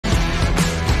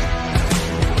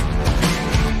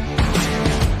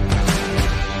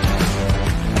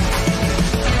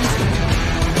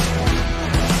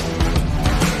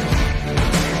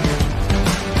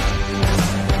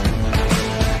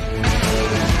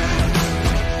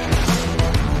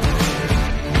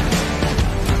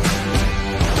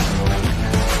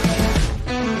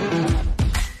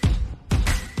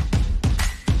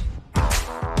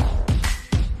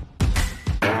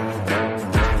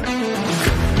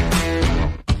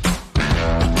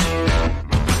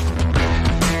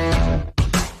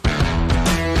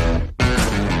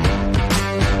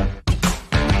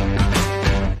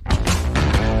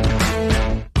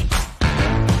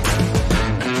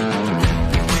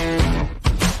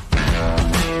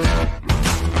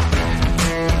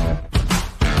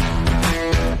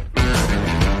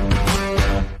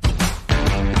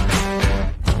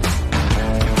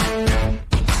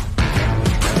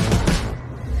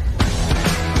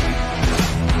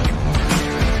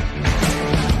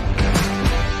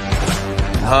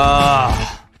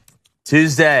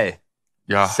Tuesday.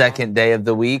 Yeah. Second day of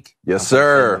the week. Yes,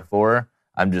 sir. Before.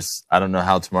 I don't know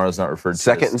how tomorrow's not referred to.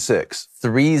 Second and sixth.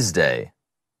 Three's day,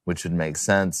 which would make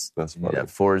sense. That's funny. You'd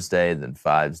have Four's day, then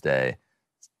Five's day.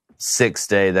 Sixth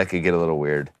day, that could get a little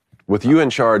weird. With you in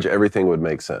charge, everything would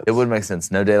make sense. It would make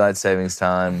sense. No daylight savings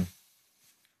time.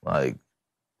 Like,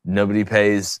 nobody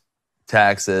pays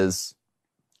taxes.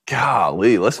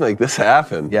 Golly, let's make this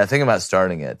happen. Yeah, think about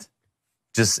starting it.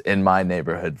 Just in my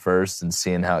neighborhood first and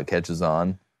seeing how it catches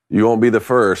on. You won't be the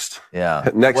first. Yeah.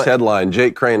 Next headline,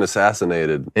 Jake Crane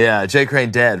assassinated. Yeah, Jake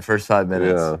Crane dead first 5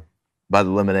 minutes by the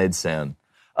lemonade stand.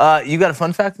 You got a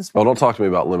fun fact this morning? Oh, don't talk to me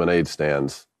about lemonade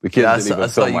stands. The kids didn't even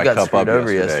fill my cup up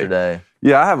yesterday.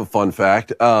 Yeah, I have a fun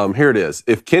fact. Here it is.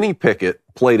 If Kenny Pickett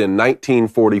played in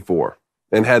 1944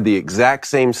 and had the exact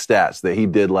same stats that he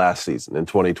did last season in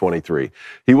 2023,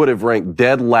 he would have ranked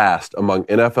dead last among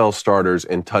NFL starters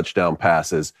in touchdown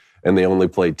passes, and they only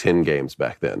played 10 games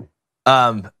back then.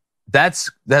 That's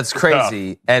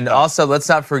crazy. And also, let's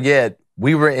not forget,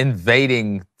 we were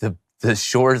invading the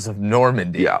shores of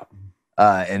Normandy in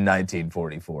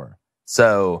 1944.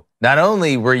 So not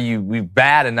only were we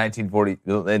bad in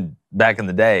 1940 and back in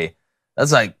the day,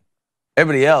 that's like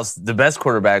everybody else, the best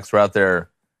quarterbacks were out there,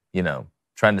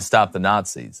 trying to stop the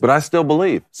Nazis. But I still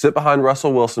believe. Sit behind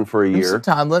Russell Wilson for a year. Some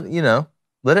time, let it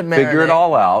marinate. Figure it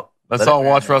all out. Let's all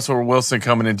watch Russell Wilson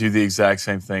come in and do the exact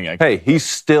same thing. Hey, he's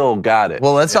still got it.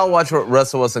 Well, let's all watch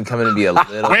Russell Wilson come in and be a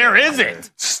little. Where is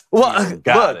it? Well,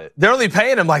 got it. They're only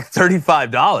paying him like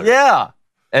 $35. Yeah.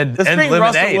 And lemonade,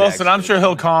 Russell Wilson, I'm sure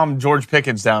he'll calm George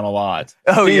Pickens down a lot.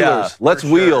 Oh, Steelers, yeah. Let's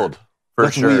wield.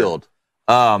 Let's wield.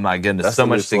 Oh, my goodness. That's so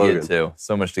much to get to.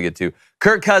 So much to get to.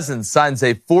 Kirk Cousins signs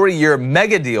a 40-year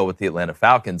mega deal with the Atlanta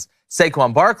Falcons.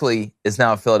 Saquon Barkley is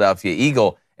now a Philadelphia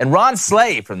Eagle. And Ron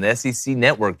Slay from the SEC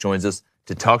Network joins us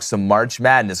to talk some March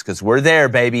Madness because we're there,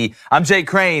 baby. I'm Jake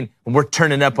Crane, and we're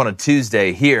turning up on a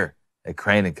Tuesday here at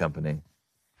Crane & Company.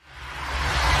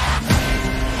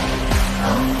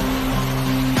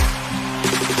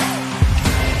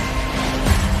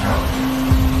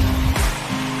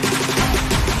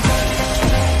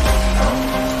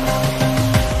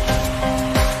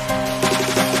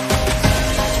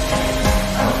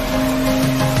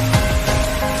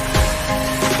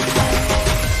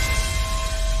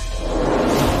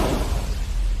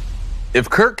 If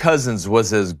Kirk Cousins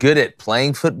was as good at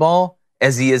playing football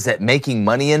as he is at making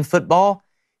money in football,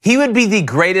 he would be the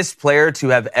greatest player to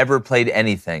have ever played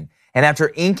anything. And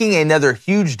after inking another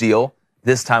huge deal,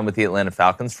 this time with the Atlanta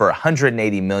Falcons for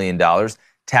 $180 million,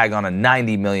 tag on a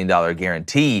 $90 million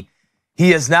guarantee,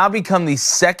 he has now become the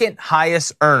second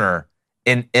highest earner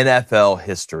in NFL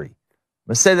history. I'm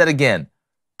going to say that again.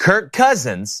 Kirk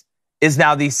Cousins is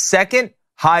now the second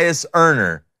highest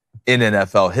earner in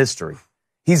NFL history.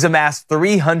 He's amassed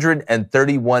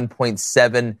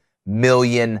 $331.7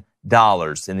 million in the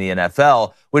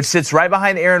NFL, which sits right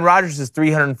behind Aaron Rodgers'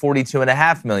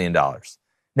 $342.5 million.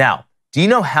 Now, do you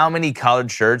know how many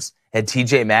collared shirts at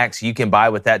TJ Maxx you can buy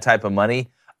with that type of money?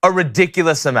 A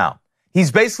ridiculous amount.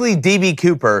 He's basically DB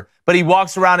Cooper, but he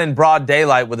walks around in broad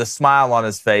daylight with a smile on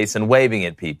his face and waving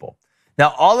at people.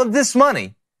 Now, all of this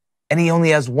money, and he only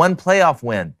has one playoff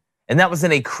win. And that was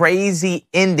in a crazy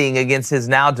ending against his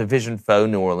now division foe,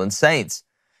 New Orleans Saints.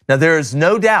 Now, there is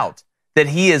no doubt that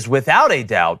he is, without a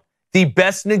doubt, the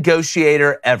best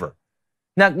negotiator ever.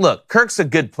 Now, look, Kirk's a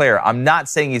good player. I'm not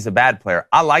saying he's a bad player.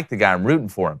 I like the guy. I'm rooting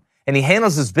for him. And he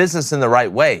handles his business in the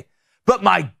right way. But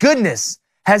my goodness,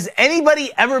 has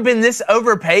anybody ever been this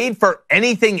overpaid for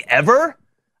anything ever?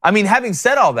 I mean, having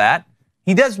said all that,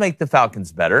 he does make the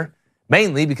Falcons better.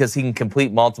 Mainly because he can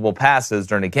complete multiple passes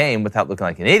during a game without looking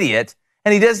like an idiot,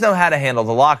 and he does know how to handle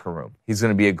the locker room. He's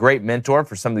going to be a great mentor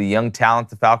for some of the young talent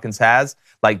the Falcons has,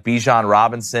 like Bijan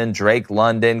Robinson, Drake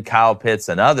London, Kyle Pitts,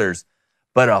 and others.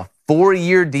 But a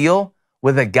 4-year deal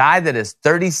with a guy that is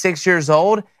 36 years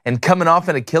old and coming off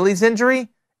an Achilles injury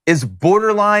is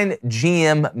borderline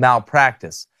GM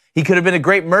malpractice. He could have been a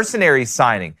great mercenary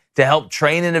signing to help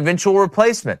train an eventual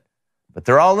replacement. But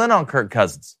they're all in on Kirk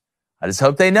Cousins. I just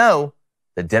hope they know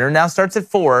the dinner now starts at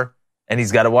 4, and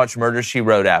he's got to watch Murder, She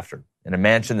Wrote after, in a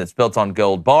mansion that's built on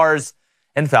gold bars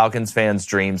and Falcons fans'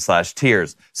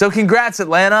 dreams/tears. So congrats,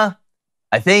 Atlanta,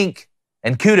 I think,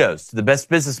 and kudos to the best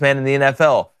businessman in the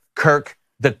NFL, Kirk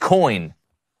the Coin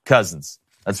Cousins.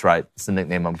 That's right. That's the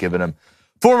nickname I'm giving him.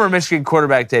 Former Michigan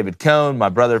quarterback David Cohn, my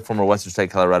brother, former Western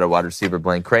State, Colorado wide receiver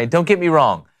Blaine Crane. Don't get me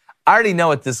wrong. I already know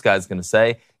what this guy's going to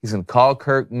say. He's going to call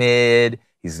Kirk mid.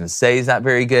 He's going to say he's not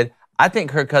very good. I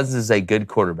think Kirk Cousins is a good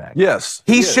quarterback. Yes.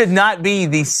 He should not be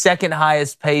the second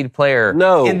highest paid player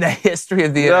in the history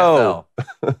of the NFL.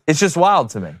 It's just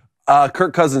wild to me.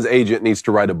 Kirk Cousins' agent needs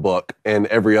to write a book, and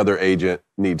every other agent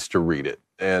needs to read it.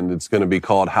 And it's going to be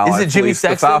called How I Fleeced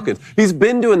the Falcons. He's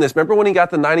been doing this. Remember when he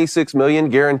got the $96 million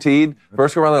guaranteed?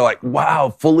 First go around, they're like, wow,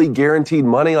 fully guaranteed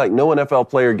money. Like, no NFL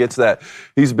player gets that.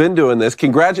 He's been doing this.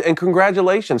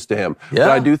 Congratulations to him. Yeah. But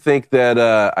I do think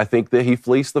that he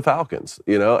fleeced the Falcons,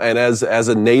 And as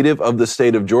a native of the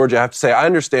state of Georgia, I have to say, I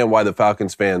understand why the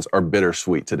Falcons fans are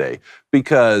bittersweet today.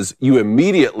 Because you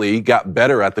immediately got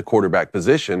better at the quarterback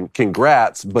position.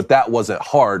 Congrats, but that wasn't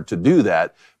hard to do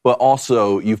that. But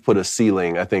also, you've put a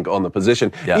ceiling, I think, on the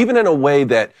position, even in a way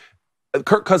that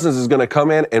Kirk Cousins is going to come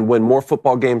in and win more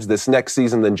football games this next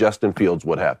season than Justin Fields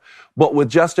would have. But with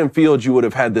Justin Fields, you would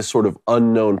have had this sort of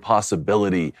unknown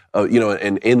possibility,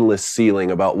 an endless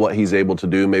ceiling about what he's able to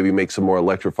do, maybe make some more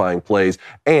electrifying plays,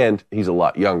 and he's a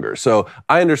lot younger. So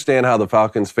I understand how the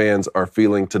Falcons fans are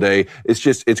feeling today.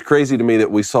 It's crazy to me that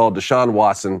we saw Deshaun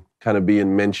Watson kind of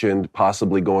being mentioned,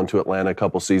 possibly going to Atlanta a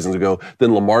couple seasons ago.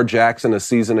 Then Lamar Jackson a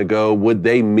season ago. Would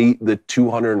they meet the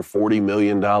 $240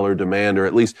 million demand, or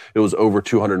at least it was over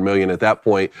 $200 million at that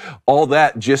point? All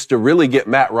that just to really get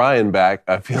Matt Ryan back,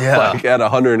 I feel like, at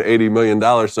 $180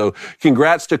 million. So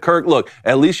congrats to Kirk. Look,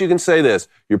 at least you can say this.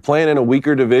 You're playing in a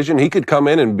weaker division. He could come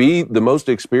in and be the most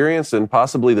experienced and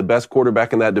possibly the best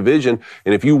quarterback in that division.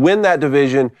 And if you win that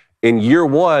division in year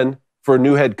one for a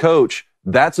new head coach,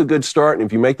 that's a good start. And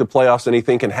if you make the playoffs,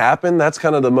 anything can happen. That's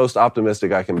kind of the most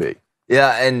optimistic I can be.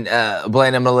 Yeah, and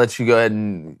Blaine, I'm going to let you go ahead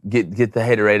and get the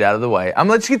haterade out of the way. I'm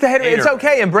going to let you get the haterade. It's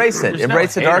okay. Embrace it.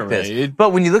 Embrace the darkness.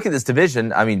 But when you look at this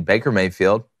division, I mean, Baker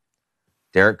Mayfield,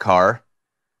 Derek Carr,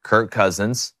 Kirk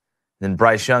Cousins, then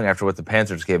Bryce Young after what the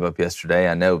Panthers gave up yesterday.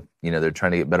 I know, they're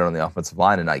trying to get better on the offensive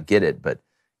line, and I get it, but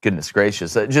goodness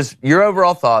gracious. Just your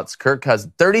overall thoughts, Kirk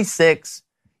Cousins, 36.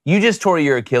 You just tore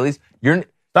your Achilles. You're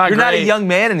not a young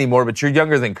man anymore, but you're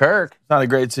younger than Kirk. It's not a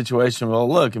great situation. Well,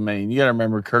 look, I mean, you got to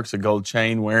remember Kirk's a gold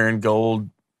chain wearing, gold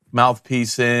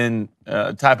mouthpiece in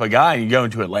type of guy, and you go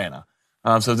into Atlanta.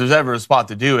 So if there's ever a spot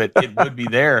to do it, it would be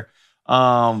there.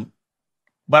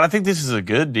 But I think this is a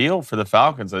good deal for the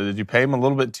Falcons. Did you pay him a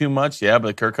little bit too much? Yeah,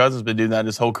 but Kirk Cousins has been doing that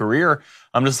his whole career.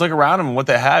 Just look around him and what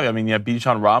they have. I mean, you have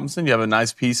Bijan Robinson. You have a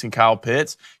nice piece in Kyle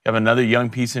Pitts. You have another young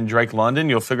piece in Drake London.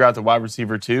 You'll figure out the wide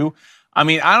receiver too. I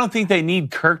mean, I don't think they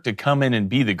need Kirk to come in and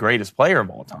be the greatest player of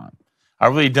all time. I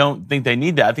really don't think they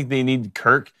need that. I think they need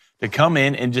Kirk to come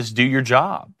in and just do your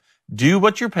job. Do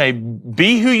what you're paid.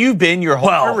 Be who you've been your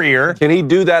whole career. Can he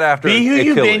do that after Be who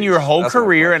you've been your whole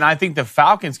career, and I think the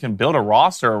Falcons can build a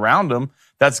roster around him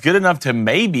that's good enough to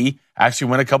maybe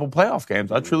actually win a couple playoff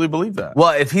games. I truly believe that.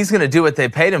 Well, if he's going to do what they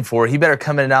paid him for, he better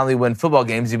come in and not only win football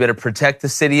games, he better protect the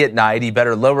city at night. He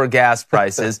better lower gas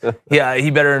prices. He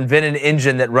better invent an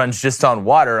engine that runs just on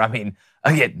water. I mean,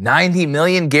 again, $90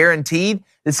 million guaranteed.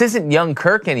 This isn't young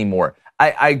Kirk anymore.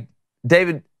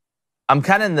 David, I'm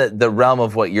kind of in the realm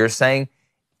of what you're saying.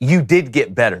 You did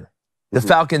get better. The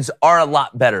Falcons are a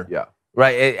lot better. Yeah.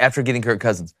 Right, after getting Kirk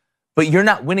Cousins. But you're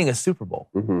not winning a Super Bowl.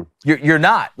 Mm-hmm. You're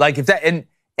not. Like if that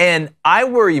and I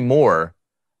worry more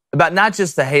about not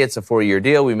just it's a 4-year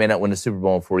deal. We may not win a Super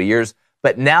Bowl in 40 years,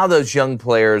 but now those young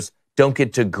players don't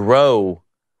get to grow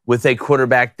with a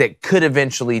quarterback that could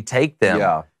eventually take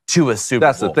them to a Super Bowl.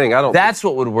 That's the thing. That's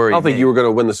what would worry me. I don't think you were going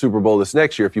to win the Super Bowl this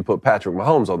next year if you put Patrick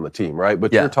Mahomes on the team, right?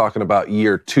 But you're talking about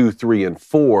year 2, 3, and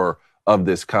 4 of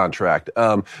this contract.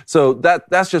 So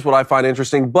that's just what I find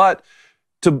interesting. But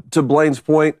to Blaine's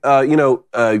point, a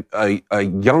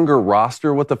younger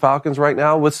roster with the Falcons right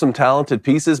now with some talented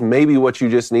pieces, maybe what you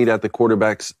just need at the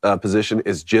quarterback's position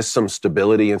is just some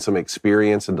stability and some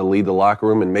experience and to lead the locker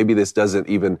room. And maybe this doesn't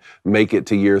even make it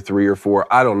to year 3 or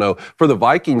 4. I don't know. For the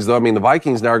Vikings, though, I mean, the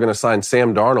Vikings now are going to sign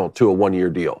Sam Darnold to a 1-year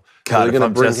deal. God, they're going to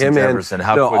bring him in.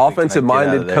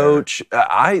 Offensive-minded coach.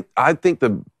 I think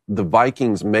the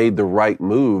Vikings made the right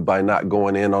move by not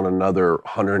going in on another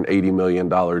 $180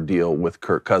 million deal with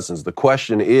Kirk Cousins. The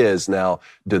question is now,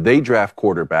 do they draft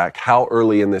quarterback? How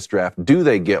early in this draft do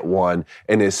they get one?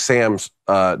 And is Sam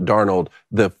Darnold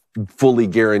the fully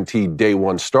guaranteed day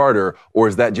one starter, or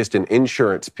is that just an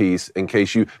insurance piece in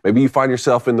case maybe you find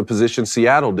yourself in the position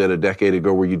Seattle did a decade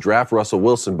ago where you draft Russell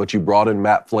Wilson, but you brought in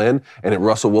Matt Flynn, and if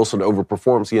Russell Wilson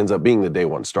overperforms, he ends up being the day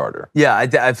one starter. Yeah,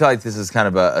 I feel like this is kind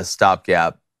of a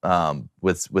stopgap.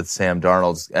 With Sam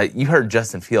Darnold. You heard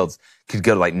Justin Fields could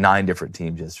go to like 9 different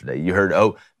teams yesterday. You heard,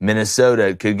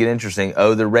 Minnesota could get interesting.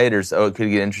 The Raiders, it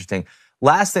could get interesting.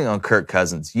 Last thing on Kirk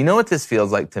Cousins. You know what this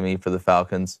feels like to me for the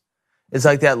Falcons? It's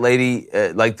like that lady,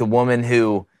 like the woman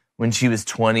who, when she was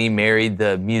 20, married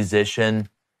the musician,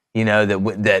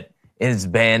 that his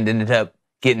band ended up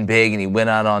getting big and he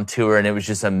went out on tour and it was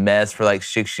just a mess for like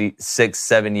 6,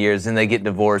 7 years. And they get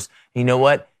divorced. You know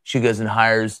what? she goes and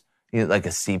hires like a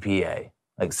CPA,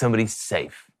 like somebody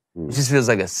safe. It just feels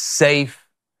like a safe,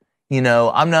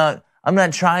 I'm not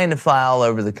trying to fly all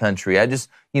over the country. I just,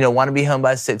 want to be home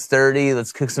by 6:30.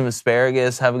 Let's cook some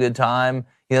asparagus, have a good time.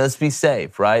 Let's be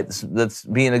safe, right? Let's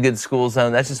be in a good school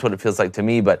zone. That's just what it feels like to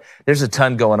me. But there's a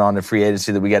ton going on in free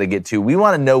agency that we got to get to. We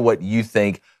want to know what you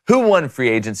think. Who won free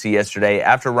agency yesterday?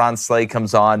 After Ron Slay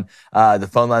comes on, the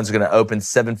phone lines are going to open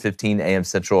 7:15 a.m.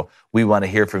 Central. We want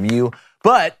to hear from you.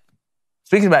 But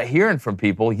speaking about hearing from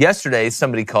people, yesterday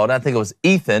somebody called. I think it was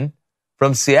Ethan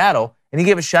from Seattle, and he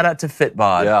gave a shout out to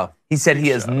Fitbod. Yeah. He said he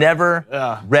has never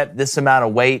repped this amount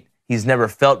of weight. He's never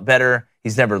felt better.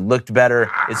 He's never looked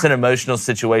better. It's an emotional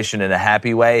situation in a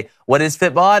happy way. What is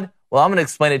Fitbod? Well, I'm going to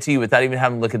explain it to you without even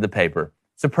having to look at the paper.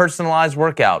 It's a personalized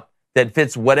workout that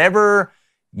fits whatever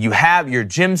you have, your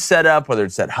gym set up, whether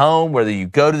it's at home, whether you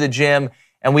go to the gym.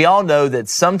 And we all know that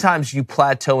sometimes you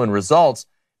plateau in results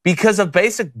because of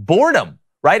basic boredom,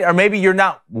 right? Or maybe you're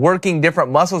not working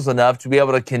different muscles enough to be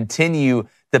able to continue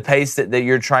the pace that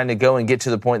you're trying to go and get to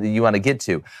the point that you want to get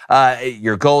to.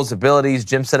 Your goals, abilities,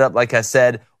 gym setup, like I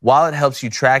said, while it helps you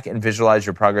track and visualize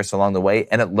your progress along the way,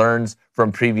 and it learns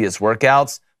from previous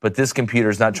workouts, but this computer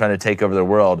is not trying to take over the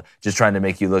world, just trying to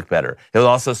make you look better. It'll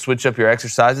also switch up your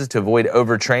exercises to avoid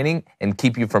overtraining and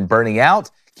keep you from burning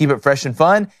out, keep it fresh and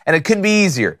fun, and it couldn't be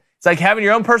easier. It's like having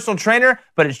your own personal trainer,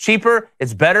 but it's cheaper,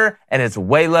 it's better, and it's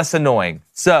way less annoying.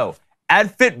 So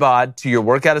add Fitbod to your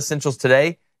workout essentials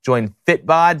today. Join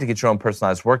Fitbod to get your own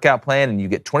personalized workout plan, and you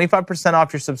get 25%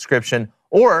 off your subscription,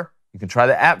 or you can try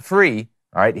the app free.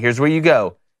 All right, here's where you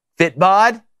go.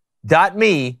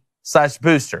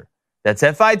 Fitbod.me/booster. That's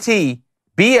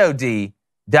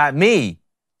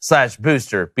FITBOD.me/booster,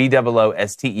 BOOSTER,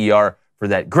 for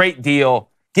that great deal.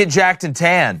 Get jacked and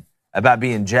tan about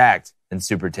being jacked and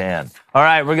super tan. All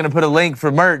right, we're going to put a link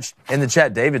for merch in the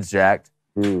chat. David's jacked.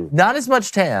 Not as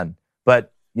much tan,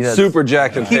 but super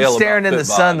jacked and keep staring in the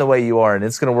sun the way you are, and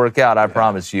it's going to work out, I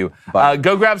promise you.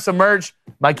 Go grab some merch.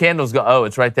 My candle's oh,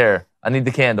 it's right there. I need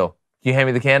the candle. Can you hand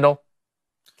me the candle?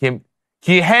 Can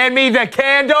you hand me the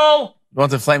candle? You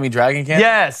want the Flaming Dragon candle?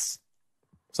 Yes.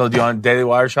 So do you want a Daily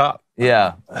Wire shop?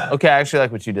 Yeah. Okay, I actually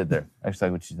like what you did there. I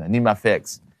need my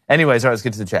fix. Anyways, all right, let's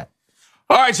get to the chat.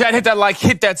 All right, chat, hit that like,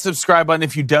 hit that subscribe button.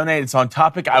 If you donate, it's on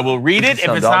topic. I will read it. If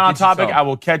it's not on topic, I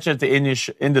will catch it at the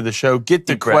end of the show. Get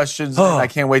the questions. I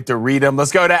can't wait to read them.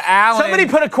 Let's go to Alan. Somebody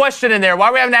put a question in there. Why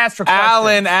are we having to ask for questions?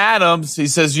 Alan Adams, he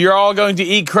says, you're all going to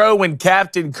eat crow when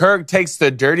Captain Kirk takes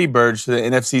the Dirty Birds to the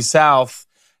NFC South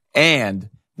and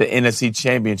the NFC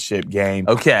Championship game.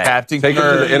 Okay. Captain Kirk,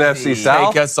 to the NFC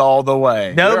South? Take us all the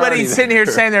way. Nobody's sitting here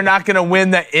saying they're not going to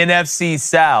win the NFC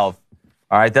South.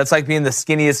 All right, that's like being the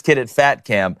skinniest kid at fat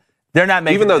camp. They're not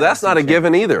making. Even though that's not a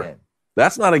given either.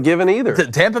 That's not a given either.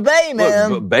 Tampa Bay,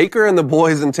 man. Look, Baker and the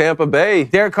boys in Tampa Bay.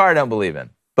 Derek Carr, I don't believe in.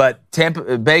 But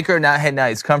Baker, now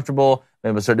he's comfortable.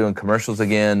 Maybe we'll start doing commercials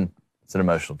again. It's an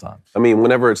emotional time. I mean,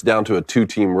 whenever it's down to a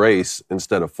 2-team race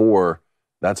instead of 4,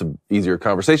 that's an easier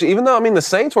conversation. Even though, the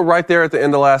Saints were right there at the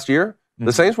end of last year. Mm-hmm.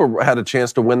 The Saints had a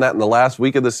chance to win that in the last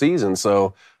week of the season.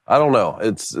 So, I don't know.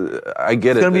 I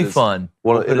get it. It's going to be fun.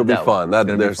 Well, it'll be fun.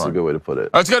 There's a good way to put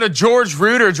it. Let's go to George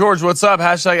Reuter. George, what's up?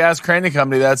 Hashtag Ask Crane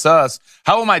Company. That's us.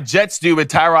 How will my Jets do with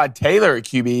Tyrod Taylor at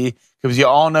QB? Because you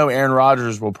all know Aaron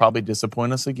Rodgers will probably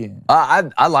disappoint us again.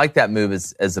 I like that move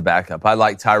as a backup. I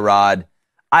like Tyrod.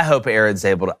 I hope Aaron's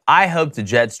able to. I hope the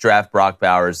Jets draft Brock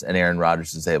Bowers and Aaron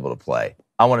Rodgers is able to play.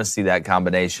 I want to see that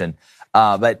combination.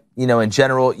 But, in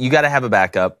general, you got to have a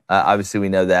backup. Obviously, we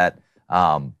know that.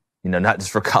 Not just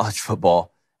for college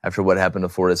football after what happened to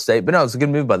Florida State. But no, it's a good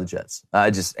move by the Jets.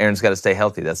 Aaron's got to stay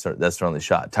healthy. That's their only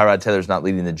shot. Tyrod Taylor's not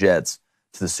leading the Jets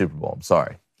to the Super Bowl. I'm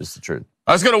sorry. Just the truth.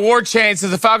 Let's go to War Chain.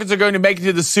 Says the Falcons are going to make it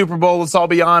to the Super Bowl, let's all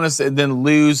be honest, and then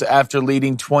lose after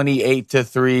leading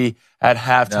 28-3 at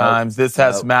halftime. Nope. This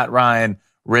has Matt Ryan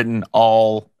written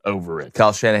all over it.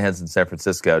 Kyle Shanahan's in San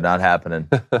Francisco. Not happening.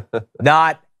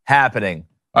 Not happening.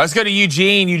 All right, let's go to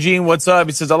Eugene. Eugene, what's up?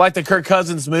 He says, I like the Kirk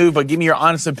Cousins move, but give me your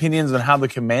honest opinions on how the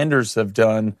Commanders have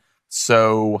done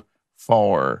so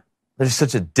far. They're just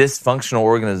such a dysfunctional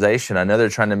organization. I know they're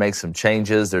trying to make some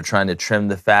changes. They're trying to trim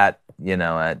the fat. You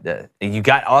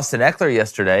got Austin Eckler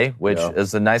yesterday, which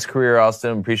is a nice career,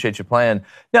 Austin. Appreciate you playing.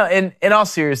 No, in all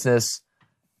seriousness,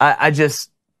 there's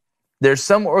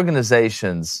some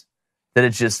organizations that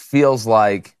it just feels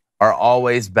like are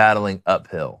always battling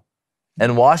uphill.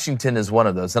 And Washington is one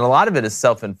of those. And a lot of it is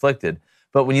self-inflicted.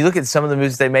 But when you look at some of the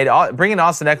moves they made, bringing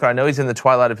Austin Eckler, I know he's in the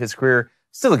twilight of his career,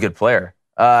 still a good player.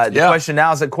 The question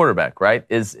now is at quarterback, right?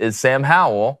 Is Sam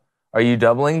Howell, are you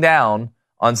doubling down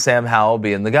on Sam Howell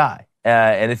being the guy?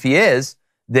 And if he is,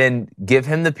 then give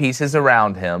him the pieces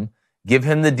around him, give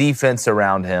him the defense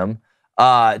around him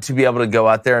to be able to go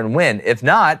out there and win. If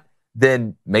not,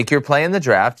 then make your play in the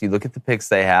draft. You look at the picks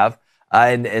they have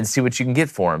and see what you can get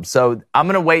for him. So I'm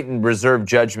going to wait and reserve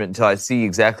judgment until I see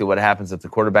exactly what happens at the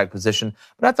quarterback position.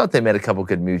 But I thought they made a couple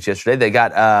good moves yesterday. They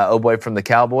got boy from the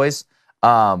Cowboys,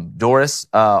 Doris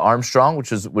Armstrong,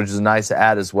 which is a nice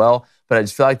add as well. But I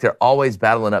just feel like they're always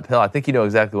battling uphill. I think you know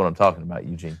exactly what I'm talking about,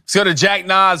 Eugene. Let's go to Jack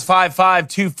Nas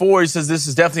 5524. He says this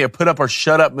is definitely a put up or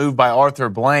shut up move by Arthur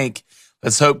Blank.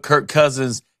 Let's hope Kirk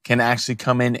Cousins can actually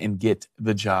come in and get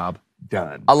the job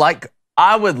done.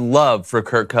 I would love for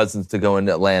Kirk Cousins to go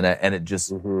into Atlanta and it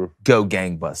just go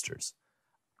gangbusters.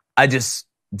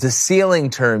 The ceiling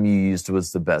term you used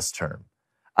was the best term.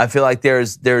 I feel like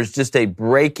there's just a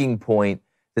breaking point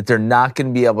that they're not going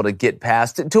to be able to get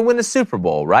past to win a Super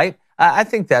Bowl, right? I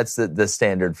think that's the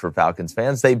standard for Falcons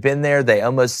fans. They've been there. They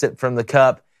almost sipped from the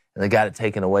cup, and they got it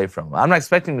taken away from them. I'm not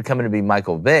expecting him to come in to be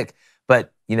Michael Vick,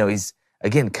 but, he's,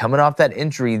 again, coming off that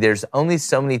injury. There's only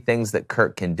so many things that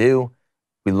Kirk can do.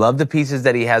 We love the pieces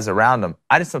that he has around him.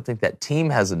 I just don't think that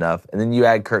team has enough. And then you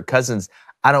add Kirk Cousins,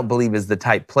 I don't believe is the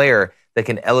type player that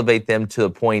can elevate them to a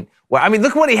point where,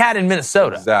 look what he had in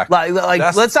Minnesota. Exactly.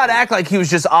 Let's not act like he was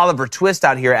just Oliver Twist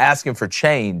out here asking for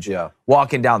change,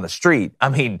 walking down the street.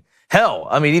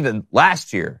 Even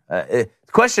last year. The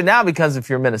question now becomes, if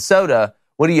you're Minnesota,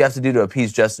 what do you have to do to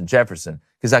appease Justin Jefferson?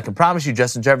 Because I can promise you,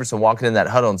 Justin Jefferson walking in that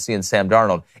huddle and seeing Sam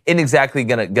Darnold isn't exactly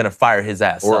gonna fire his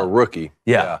ass or up. A rookie.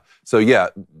 Yeah. So,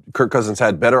 Kirk Cousins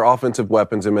had better offensive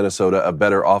weapons in Minnesota, a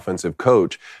better offensive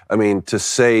coach. To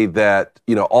say that,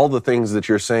 all the things that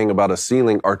you're saying about a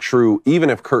ceiling are true,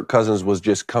 even if Kirk Cousins was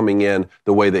just coming in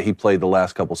the way that he played the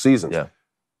last couple seasons. Yeah.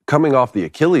 Coming off the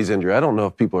Achilles injury, I don't know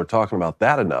if people are talking about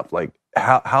that enough.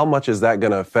 How much is that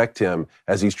going to affect him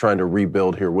as he's trying to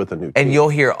rebuild here with a new team? And you'll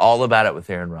hear all about it with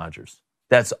Aaron Rodgers.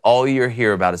 That's all you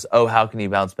hear about is, how can he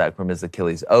bounce back from his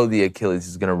Achilles? The Achilles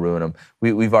is going to ruin him.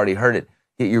 We've already heard it.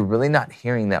 Yet you're really not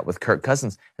hearing that with Kirk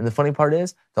Cousins. And the funny part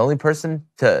is, the only person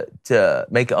to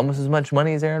make almost as much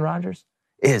money as Aaron Rodgers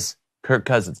is Kirk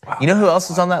Cousins. Wow. You know who else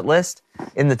is on that list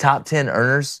in the top 10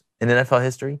 earners in NFL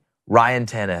history? Ryan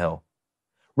Tannehill.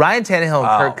 Ryan Tannehill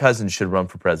and Kirk Cousins should run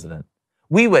for president.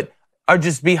 We would, or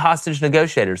just be hostage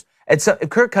negotiators. And so if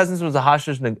Kirk Cousins was a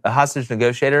hostage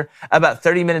negotiator, about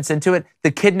 30 minutes into it,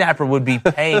 the kidnapper would be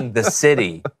paying the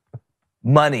city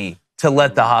money to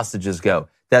let the hostages go.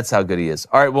 That's how good he is.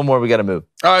 All right, one more. We got to move.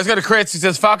 All right, let's go to Chris. He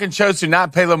says Falcons chose to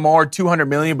not pay Lamar $200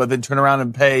 million, but then turn around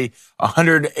and pay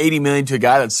 $180 million to a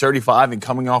guy that's 35 and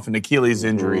coming off an Achilles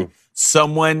injury.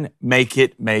 Someone make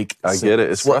it make sense. I get it.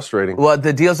 It's frustrating. Well,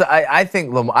 the deal's, I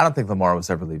don't think Lamar was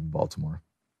ever leaving Baltimore.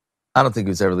 I don't think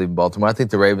he was ever leaving Baltimore. I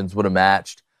think the Ravens would have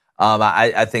matched.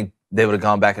 I think they would have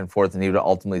gone back and forth, and he would have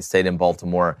ultimately stayed in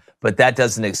Baltimore. But that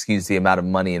doesn't excuse the amount of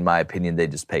money, in my opinion, they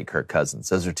just paid Kirk Cousins.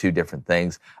 Those are two different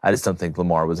things. I just don't think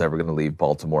Lamar was ever going to leave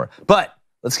Baltimore. But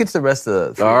let's get to the rest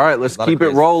of the... All right, let's keep it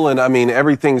rolling.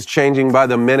 Everything's changing by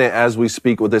the minute as we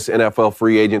speak with this NFL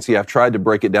free agency. I've tried to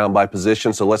break it down by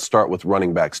position, so let's start with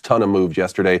running backs. Ton of moves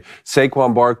yesterday.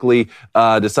 Saquon Barkley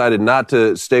decided not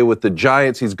to stay with the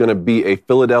Giants. He's going to be a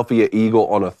Philadelphia Eagle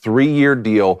on a 3-year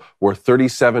deal worth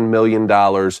 $37 million.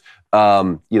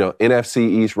 NFC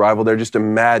East rival there. Just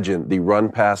imagine the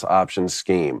run-pass option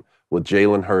scheme with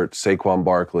Jalen Hurts, Saquon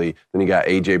Barkley, then you got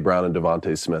A.J. Brown and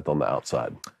Devontae Smith on the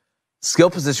outside. Skill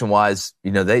position-wise,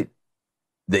 the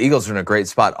Eagles are in a great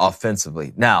spot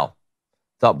offensively. Now,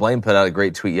 thought Blaine put out a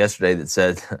great tweet yesterday that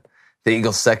said the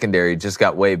Eagles secondary just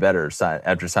got way better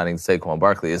after signing Saquon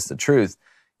Barkley. It's the truth.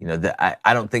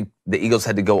 I don't think the Eagles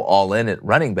had to go all in at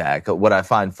running back. What I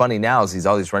find funny now is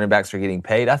all these running backs are getting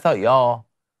paid. I thought y'all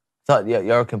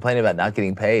were complaining about not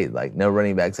getting paid. Like, no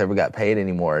running backs ever got paid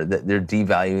anymore. They're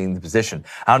devaluing the position.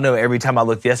 I don't know. Every time I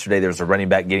looked yesterday, there was a running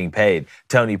back getting paid.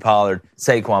 Tony Pollard,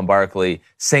 Saquon Barkley,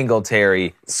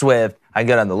 Singletary, Swift. I can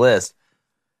go down the list.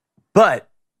 But,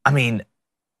 I'm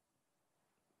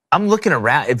looking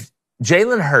around. If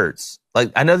Jalen Hurts,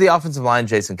 I know the offensive line,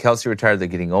 Jason Kelce retired. They're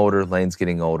getting older. Lane's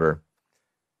getting older.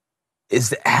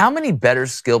 How many better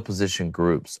skill position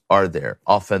groups are there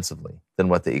offensively than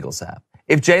what the Eagles have?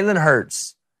 If Jalen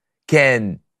Hurts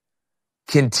can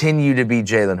continue to be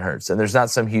Jalen Hurts, and there's not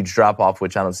some huge drop-off,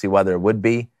 which I don't see why there would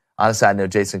be. Honestly, I know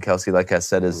Jason Kelce, like I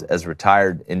said, is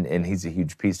retired, and he's a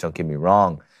huge piece, don't get me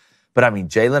wrong. But,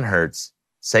 Jalen Hurts,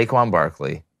 Saquon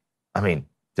Barkley,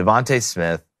 Devontae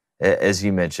Smith, as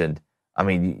you mentioned.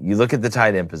 You look at the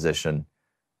tight end position.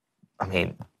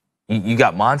 You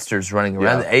got monsters running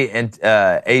around.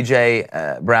 Yeah.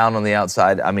 A.J. Brown on the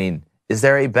outside. Is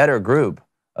there a better group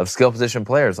of skill position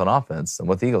players on offense than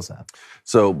what the Eagles have?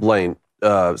 So, Blaine,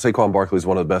 Saquon Barkley is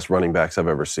one of the best running backs I've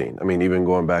ever seen. I mean, even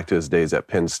going back to his days at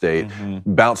Penn State,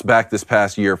 bounced back this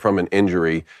past year from an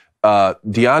injury.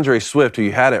 DeAndre Swift, who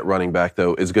you had at running back,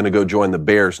 though, is going to go join the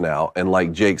Bears now. And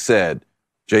like Jake said,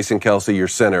 Jason Kelce, your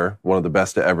center, one of the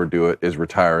best to ever do it, is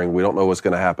retiring. We don't know what's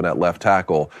going to happen at left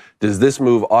tackle. Does this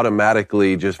move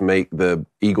automatically just make the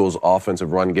Eagles'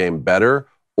 offensive run game better,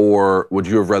 or would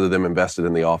you have rather them invested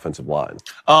in the offensive line?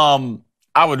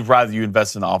 I would rather you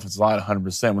invest in the offensive line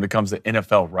 100% when it comes to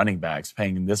NFL running backs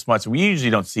paying this much. We usually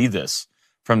don't see this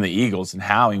from the Eagles and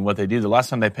how and what they do. The last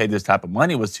time they paid this type of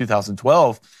money was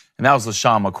 2012, and that was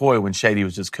LaShawn McCoy when Shady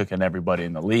was just cooking everybody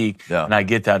in the league. Yeah. And I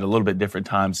get that a little bit different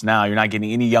times now. You're not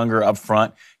getting any younger up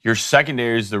front. Your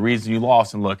secondary is the reason you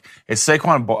lost. And look, is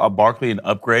Saquon Barkley an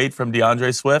upgrade from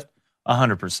DeAndre Swift?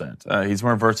 100%. He's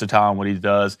more versatile in what he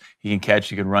does. He can catch,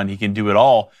 he can run, he can do it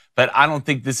all. But I don't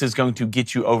think this is going to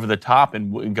get you over the top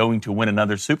and going to win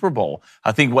another Super Bowl.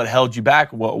 I think what held you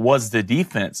back was the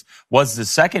defense, was the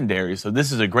secondary. So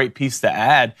this is a great piece to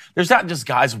add. There's not just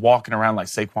guys walking around like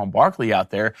Saquon Barkley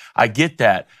out there. I get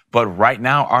that. But right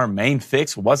now, our main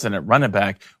fix wasn't at running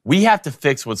back. We have to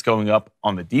fix what's going up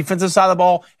on the defensive side of the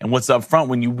ball and what's up front.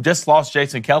 When you just lost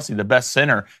Jason Kelce, the best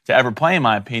center to ever play, in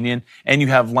my opinion, and you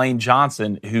have Lane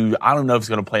Johnson, who I don't know if he's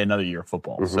going to play another year of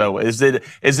football. So is it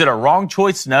a wrong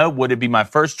choice? No. Would it be my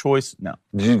first choice? No.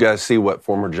 Did you guys see what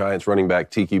former Giants running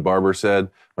back Tiki Barber said?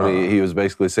 He was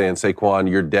basically saying, Saquon,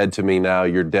 you're dead to me now.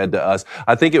 You're dead to us.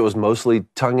 I think it was mostly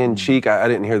tongue-in-cheek. I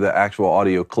didn't hear the actual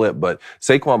audio clip, but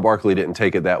Saquon Barkley didn't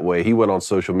take it that way. He went on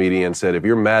social media and said, if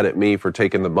you're mad at me for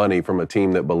taking the money from a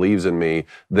team that believes in me,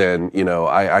 then,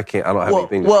 I don't have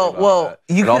anything to say about that.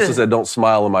 He also said, don't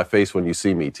smile in my face when you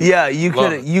see me, Tiki. Yeah, you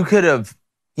could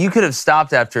have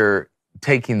stopped after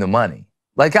taking the money.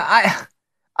 Like, I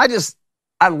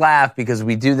laugh because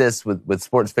we do this with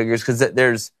sports figures because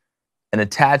there's an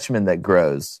attachment that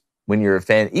grows when you're a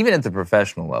fan, even at the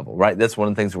professional level, right? That's one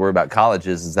of the things we worry about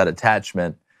colleges is that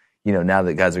attachment, now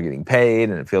that guys are getting paid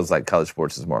and it feels like college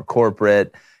sports is more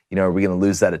corporate, are we going to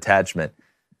lose that attachment?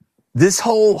 This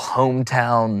whole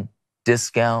hometown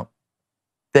discount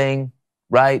thing,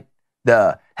 right?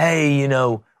 Hey,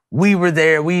 we were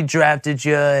there, we drafted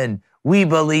you and we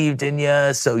believed in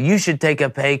you, so you should take a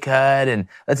pay cut. And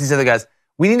that's these other guys.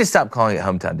 We need to stop calling it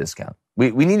hometown discount.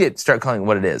 We need to start calling it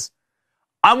what it is.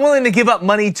 I'm willing to give up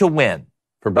money to win.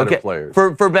 For better players.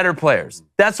 For better players.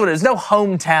 That's what it is. No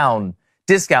hometown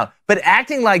discount. But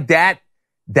acting like that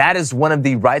is one of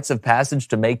the rites of passage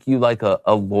to make you like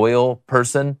a loyal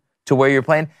person to where you're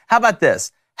playing. How about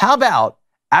this? How about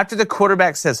after the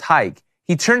quarterback says hike,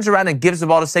 he turns around and gives the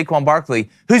ball to Saquon Barkley,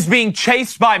 who's being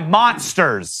chased by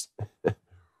monsters.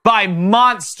 By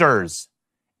monsters.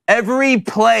 Every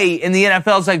play in the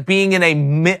NFL is like being in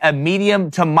a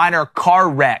medium to minor car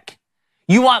wreck.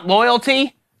 You want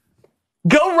loyalty?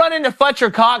 Go run into Fletcher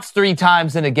Cox 3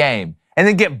 times in a game and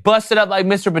then get busted up like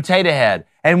Mr. Potato Head.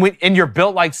 And you're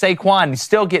built like Saquon, you're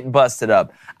still getting busted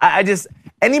up.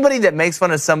 Anybody that makes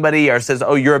fun of somebody or says,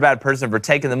 oh, you're a bad person for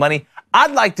taking the money,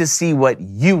 I'd like to see what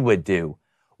you would do.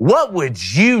 What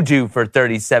would you do for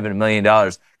 $37 million?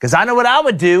 Because I know what I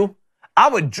would do. I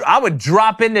would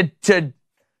drop into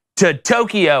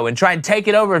Tokyo and try and take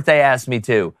it over if they asked me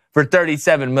to for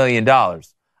 $37 million.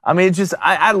 I mean, it's just,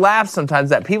 I laugh sometimes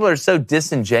that people are so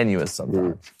disingenuous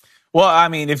sometimes. Well, I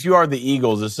mean, if you are the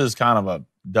Eagles, this is kind of a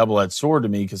double-edged sword to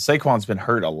me because Saquon's been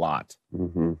hurt a lot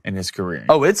in his career.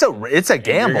 Oh, it's a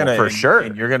gamble for sure.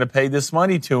 And you're going to pay this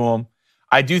money to him.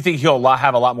 I do think he'll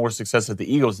have a lot more success at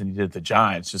the Eagles than he did at the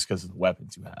Giants just because of the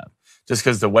weapons you have, just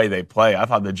because of the way they play. I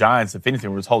thought the Giants, if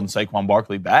anything, was holding Saquon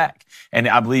Barkley back. And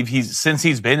I believe since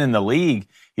he's been in the league,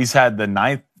 he's had the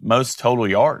 9th most total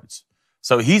yards.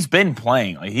 So he's been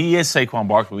playing. Like, he is Saquon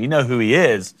Barkley. We know who he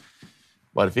is.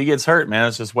 But if he gets hurt, man,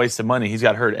 it's just wasted money. He's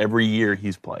got hurt every year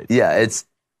he's played. Yeah,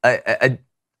 I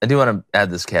do want to add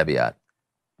this caveat.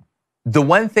 The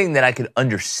one thing that I could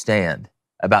understand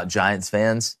about Giants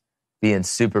fans being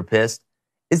super pissed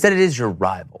is that it is your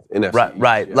rival. NFC,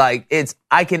 right. Yeah. Like,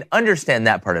 I can understand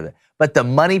that part of it. But the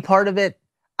money part of it,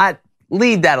 I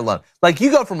leave that alone. Like,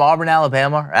 you go from Auburn,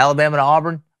 Alabama, or Alabama to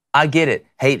Auburn, I get it.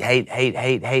 Hate.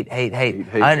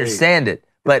 I understand it.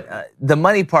 But the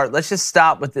money part, let's just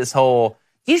stop with this whole,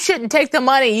 You shouldn't take the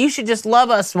money. You should just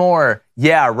love us more.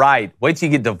 Yeah, right. Wait till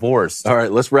you get divorced. All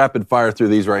right, let's rapid fire through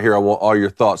these right here. I want all your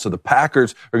thoughts. So the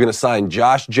Packers are going to sign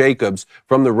Josh Jacobs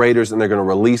from the Raiders, and they're going to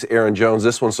release Aaron Jones.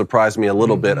 This one surprised me a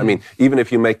little bit. I mean, even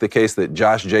if you make the case that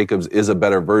Josh Jacobs is a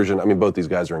better version, I mean, both these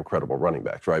guys are incredible running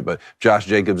backs, right? But Josh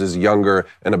Jacobs is younger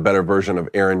and a better version of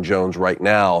Aaron Jones right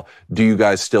now. Do you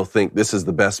guys still think this is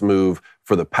the best move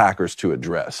for the Packers to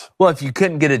address? Well, if you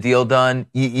couldn't get a deal done,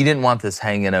 you didn't want this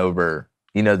hanging over,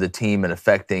 the team and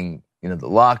affecting, the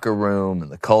locker room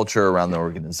and the culture around the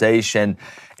organization.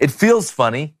 It feels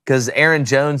funny because Aaron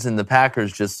Jones and the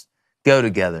Packers just go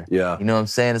together. Yeah. You know what I'm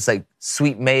saying? It's like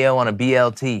sweet mayo on a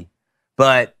BLT.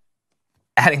 But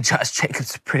adding Josh Jacobs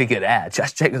is a pretty good ad.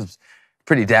 Josh Jacobs,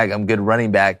 pretty daggum good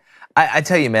running back. I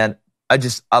tell you, man,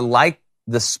 I like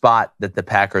the spot that the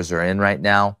Packers are in right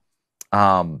now.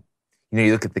 You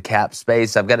look at the cap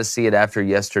space. I've got to see it after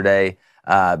yesterday.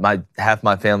 Half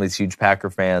my family's huge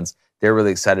Packer fans. They're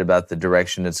really excited about the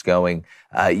direction it's going.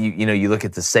 You look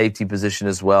at the safety position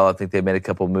as well. I think they made a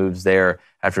couple moves there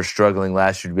after struggling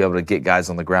last year to be able to get guys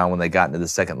on the ground when they got into the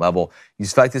second level. You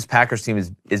just feel like this Packers team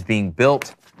is being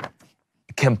built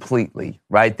completely,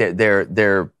 right?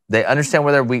 They understand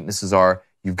where their weaknesses are.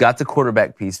 You've got the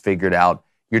quarterback piece figured out.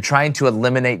 You're trying to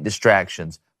eliminate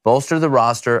distractions, bolster the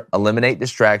roster, eliminate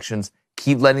distractions,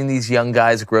 keep letting these young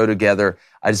guys grow together.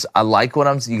 I like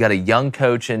what you got a young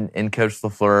coach in Coach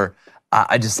LaFleur.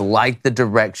 I just like the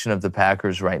direction of the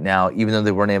Packers right now, even though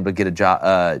they weren't able to get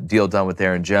a deal done with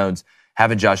Aaron Jones.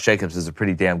 Having Josh Jacobs is a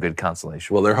pretty damn good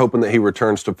consolation. Well, they're hoping that he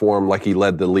returns to form like he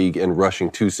led the league in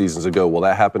rushing 2 seasons ago. Will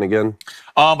that happen again?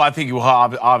 I think he will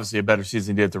have obviously a better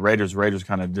season he did at the Raiders. The Raiders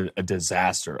kind of did a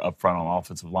disaster up front on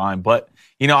offensive line. But,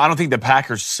 I don't think the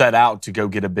Packers set out to go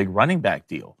get a big running back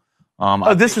deal.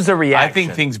 This was a reaction. I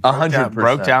think things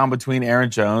broke down between Aaron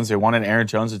Jones. They wanted Aaron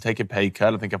Jones to take a pay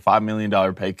cut, I think a $5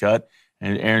 million pay cut.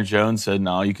 And Aaron Jones said,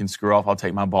 no, you can screw off. I'll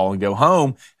take my ball and go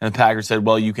home. And the Packers said,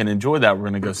 well, you can enjoy that. We're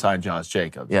going to go sign Josh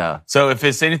Jacobs. Yeah. So if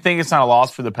it's anything, it's not a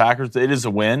loss for the Packers. It is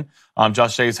a win.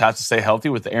 Josh Jacobs has to stay healthy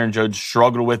with the Aaron Jones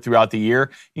struggled with throughout the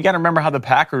year. You got to remember how the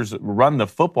Packers run the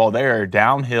football. They are a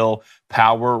downhill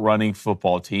power running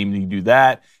football team. You do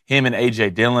that. Him and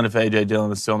A.J. Dillon, if A.J.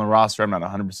 Dillon is still on the roster, I'm not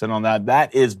 100% on that.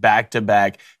 That is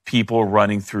back-to-back people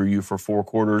running through you for 4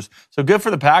 quarters. So good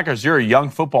for the Packers. You're a young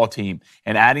football team.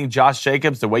 And adding Josh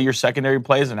Jacobs, the way your secondary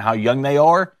plays and how young they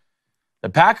are, the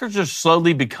Packers are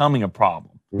slowly becoming a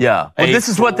problem. Yeah. Well, this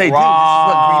is what they do. This is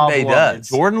what Green Bay does.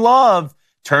 Jordan Love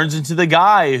turns into the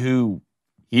guy who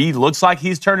he looks like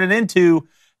he's turning into.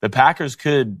 The Packers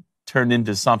could turn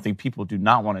into something people do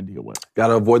not want to deal with. Got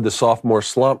to avoid the sophomore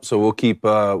slump, so we'll keep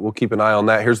an eye on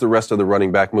that. Here's the rest of the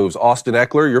running back moves. Austin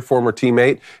Eckler, your former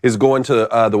teammate, is going to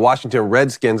the Washington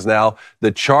Redskins now. The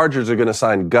Chargers are going to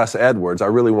sign Gus Edwards. I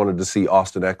really wanted to see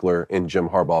Austin Eckler in Jim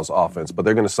Harbaugh's offense, but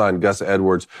they're going to sign Gus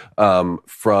Edwards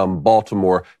from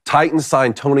Baltimore. Titans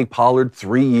signed Tony Pollard,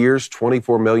 3 years,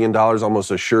 $24 million, almost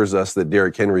assures us that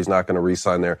Derrick Henry's not going to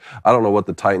re-sign there. I don't know what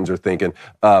the Titans are thinking.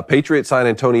 Patriots signed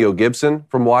Antonio Gibson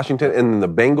from Washington. And then the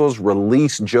Bengals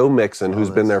release Joe Mixon, who's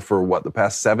been there for, the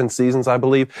past 7 seasons, I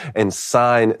believe, and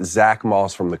sign Zach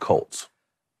Moss from the Colts.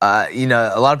 A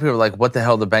lot of people are like, what the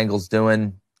hell are the Bengals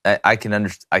doing? I can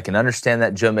understand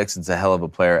that. Joe Mixon's a hell of a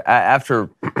player. After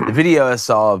the video I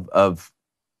saw of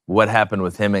what happened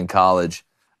with him in college,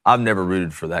 I've never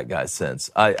rooted for that guy since.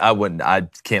 I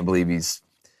can't believe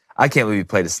he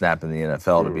played a snap in the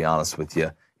NFL, to be honest with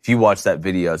you. If you watch that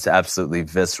video, it's absolutely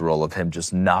visceral of him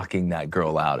just knocking that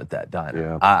girl out at that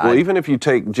diner. Yeah. Even if you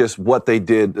take just what they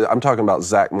did, I'm talking about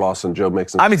Zach Moss and Joe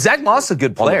Mixon. I mean, Zach Moss is a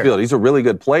good player. On the field. He's a really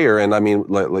good player, and I mean,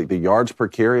 like the yards per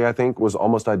carry, I think, was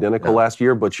almost identical last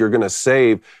year. But you're going to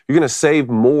save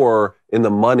more in the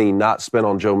money not spent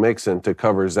on Joe Mixon to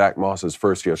cover Zach Moss's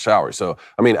first-year salary. So,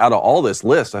 I mean, out of all this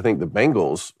list, I think the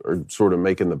Bengals are sort of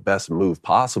making the best move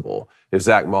possible if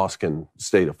Zach Moss can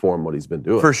stay to form what he's been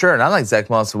doing. For sure. And I like Zach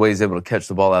Moss the way he's able to catch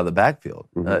the ball out of the backfield,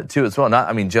 too, as well.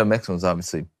 Joe Mixon was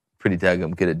obviously pretty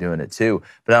daggum good at doing it, too.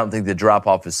 But I don't think the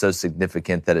drop-off is so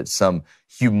significant that it's some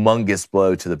humongous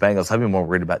blow to the Bengals. I'd be more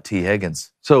worried about T.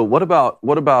 Higgins. So what about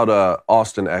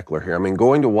Austin Eckler here? I mean,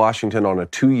 going to Washington on a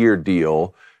 2-year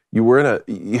deal, you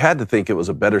had to think it was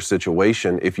a better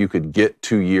situation if you could get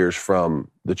 2 years from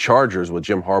the Chargers with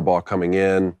Jim Harbaugh coming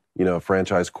in, a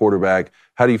franchise quarterback.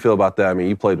 How do you feel about that? I mean,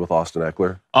 you played with Austin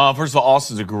Eckler. First of all,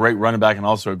 Austin's a great running back and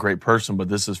also a great person, but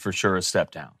this is for sure a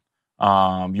step down.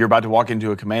 You're about to walk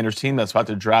into a Commanders team that's about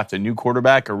to draft a new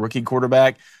quarterback, a rookie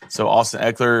quarterback. So Austin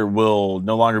Eckler will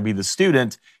no longer be the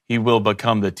student. He will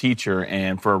become the teacher.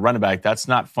 And for a running back, that's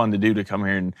not fun to do, to come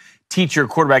here and teach your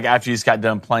quarterback after you just got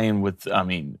done playing with,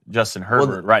 Justin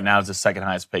Herbert right now is the second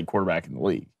highest paid quarterback in the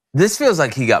league. This feels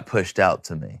like he got pushed out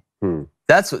to me.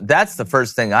 That's the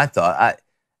first thing I thought.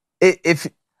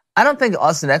 I don't think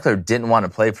Austin Eckler didn't want to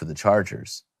play for the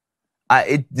Chargers.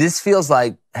 This feels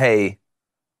like, hey,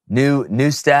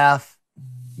 new staff.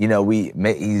 He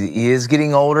is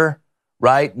getting older,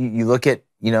 right? You look at,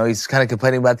 he's kind of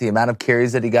complaining about the amount of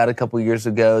carries that he got a couple years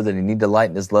ago, that he need to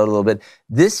lighten his load a little bit.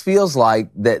 This feels like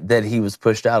that he was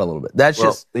pushed out a little bit.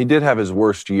 He did have his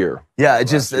worst year. Yeah,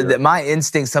 it's just that my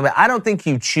instincts. I don't think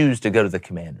you choose to go to the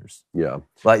Commanders. Yeah,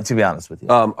 to be honest with you.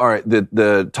 All right,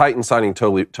 the Titans signing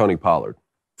Tony Pollard.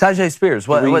 Tajay Spears.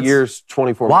 3 years,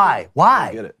 24 million. Why?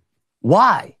 I get it.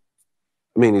 Why?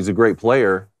 He's a great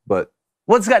player, but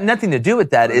it's got nothing to do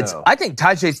with that. I think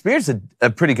Tajay Spears is a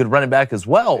pretty good running back as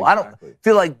well. Exactly.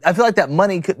 I feel like that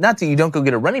money could, not that you don't go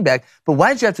get a running back, but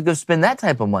why did you have to go spend that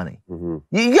type of money? Mm-hmm.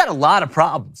 You got a lot of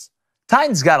problems.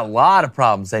 Titans got a lot of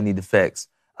problems they need to fix.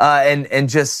 And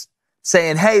just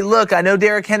saying, hey, look, I know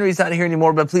Derrick Henry's not here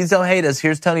anymore, but please don't hate us.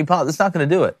 Here's Tony Pollard. That's not going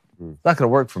to do it. It's not going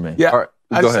to work for me. Yeah. All right,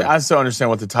 go ahead. I still understand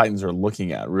what the Titans are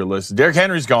looking at, realistically. Derrick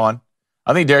Henry's gone.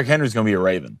 I think Derrick Henry's going to be a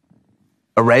Raven.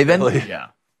 A Raven? Really? Yeah.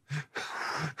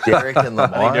 Derrick and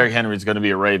Lamar? I think Derrick Henry's going to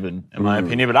be a Raven, in my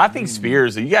opinion. But I think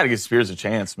Spears, you got to give Spears a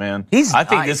chance, man. I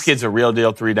think this kid's a real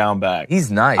deal 3-down back.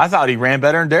 He's nice. I thought he ran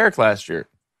better than Derrick last year.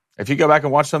 If you go back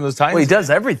and watch some of those Titans. Well, he does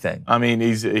everything.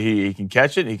 He can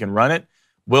catch it. He can run it.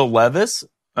 Will Levis,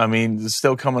 is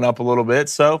still coming up a little bit.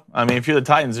 So, if you're the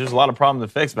Titans, there's a lot of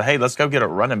problems to fix. But, hey, let's go get a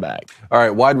running back. All right,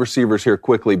 wide receivers here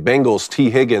quickly. Bengals, T.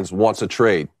 Higgins wants a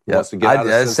trade. Yep. Wants to get out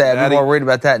of Cincinnati. I'd be more worried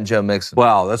about that than Joe Mixon.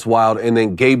 Wow, that's wild. And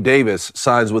then Gabe Davis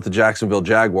signs with the Jacksonville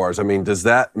Jaguars. Does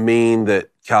that mean that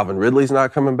Calvin Ridley's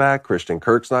not coming back? Christian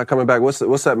Kirk's not coming back? What's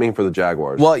that mean for the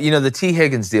Jaguars? Well, the T.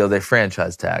 Higgins deal, they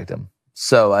franchise tagged him.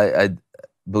 So I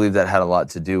believe that had a lot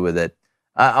to do with it.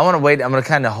 I want to wait. I'm going to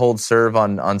kind of hold serve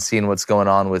on seeing what's going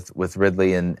on with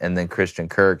Ridley and then Christian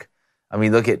Kirk.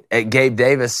 Look at Gabe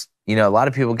Davis. A lot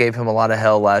of people gave him a lot of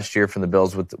hell last year from the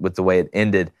Bills with the way it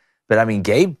ended. But,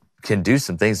 Gabe can do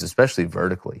some things, especially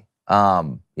vertically.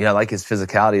 Like his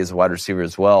physicality as a wide receiver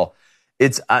as well.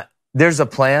 There's a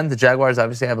plan. The Jaguars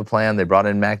obviously have a plan. They brought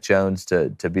in Mac Jones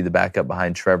to be the backup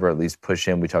behind Trevor, at least push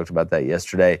him. We talked about that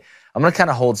yesterday. I'm going to kind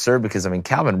of hold serve because,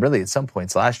 Calvin really at some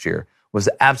points last year was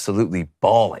absolutely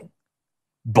balling.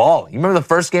 You remember the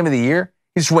first game of the year?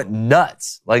 He just went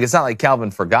nuts. It's not like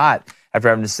Calvin forgot after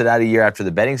having to sit out a year after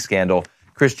the betting scandal.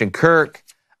 Christian Kirk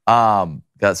made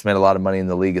a lot of money in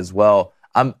the league as well.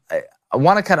 I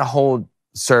want to kind of hold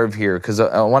serve here because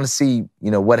I want to see,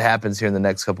 what happens here in the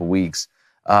next couple weeks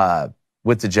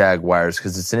with the Jaguars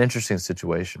because it's an interesting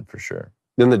situation for sure.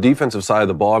 Then the defensive side of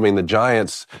the ball, the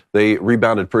Giants, they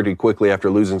rebounded pretty quickly after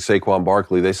losing Saquon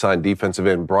Barkley. They signed defensive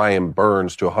end Brian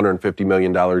Burns to a $150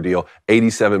 million deal,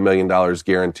 $87 million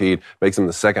guaranteed, makes him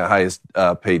the second highest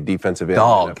paid defensive end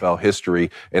in NFL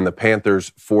history. And the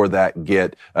Panthers for that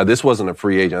this wasn't a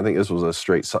free agent. I think this was a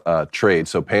straight trade.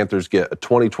 So Panthers get a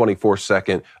 2024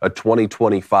 second, a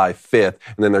 2025 fifth,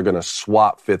 and then they're going to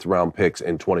swap fifth round picks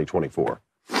in 2024.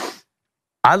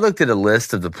 I looked at a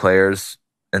list of the players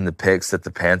and the picks that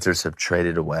the Panthers have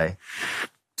traded away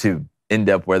to end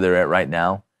up where they're at right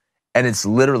now. And it's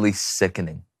literally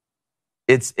sickening.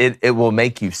 It will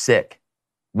make you sick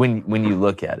when you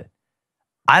look at it.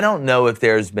 I don't know if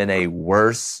there's been a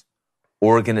worse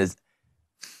organization.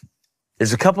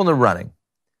 There's a couple in the running.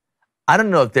 I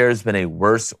don't know if there's been a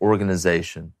worse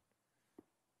organization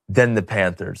than the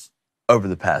Panthers over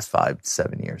the past 5 to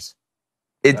 7 years.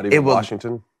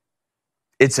 Washington?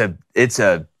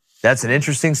 That's an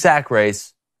interesting sack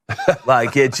race.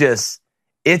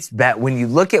 It's bad. When you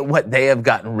look at what they have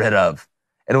gotten rid of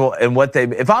and what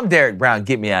if I'm Derek Brown,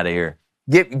 get me out of here.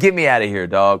 Get me out of here,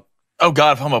 dog. Oh,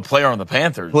 God, if I'm a player on the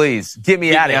Panthers. Please, get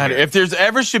me out of here. If there's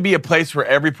ever should be a place where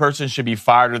every person should be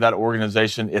fired of that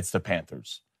organization, it's the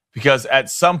Panthers. Because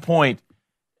at some point,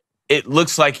 it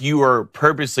looks like you are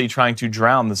purposely trying to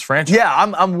drown this franchise. Yeah,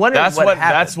 I'm wondering what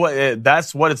happened.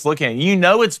 That's what it's looking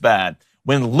at. It's bad.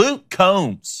 When Luke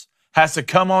Combs has to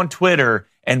come on Twitter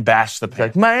and bash the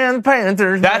Panthers. Man,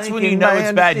 Panthers. That's when you know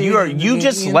it's bad.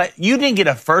 You didn't get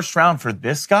a first round for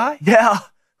this guy? Yeah.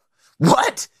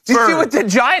 What? Did you see what the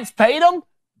Giants paid him?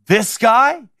 This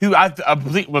guy who I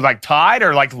believe was tied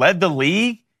or led the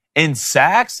league in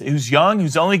sacks, who's young,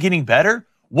 who's only getting better.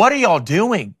 What are y'all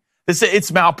doing?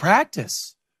 It's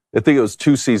malpractice. I think it was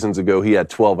 2 seasons ago he had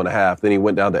 12.5. Then he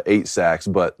went down to 8 sacks,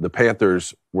 but the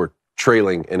Panthers were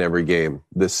trailing in every game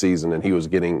this season, and he was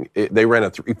getting they ran a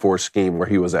 3-4 scheme where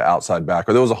he was an outside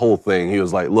backer. There was a whole thing. He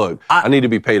was like, look, I need to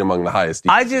be paid among the highest.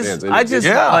 I just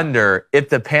wonder if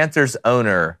the Panthers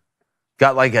owner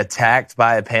got like attacked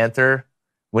by a Panther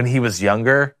when he was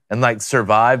younger and like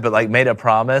survived, but like made a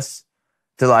promise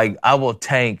to like, I will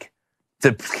tank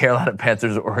the Carolina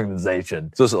Panthers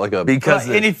organization. So it's like a because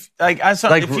and if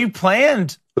if you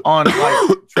planned on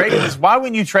like trading this, why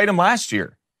wouldn't you trade him last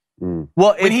year?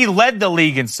 Well, when he led the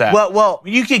league in sacks. Well,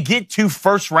 you could get 2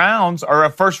 first rounds or a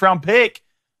first round pick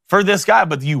for this guy,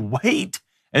 but you wait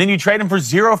and then you trade him for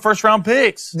 0 first round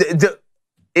picks.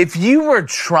 If you were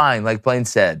trying, like Blaine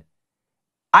said,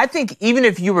 I think even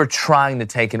if you were trying to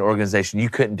take an organization, you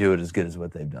couldn't do it as good as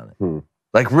what they've done it.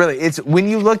 Like really, it's when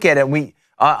you look at it.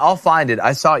 I'll find it.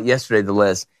 I saw it yesterday. The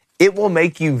list. It will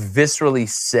make you viscerally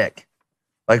sick.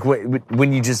 Like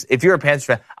when you if you're a Panthers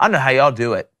fan, I don't know how y'all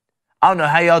do it.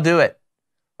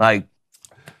 Like,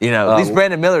 at least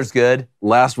Brandon Miller's good.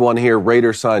 Last one here.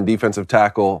 Raiders signed defensive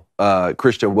tackle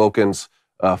Christian Wilkins,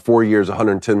 4 years,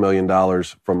 $110 million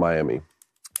from Miami.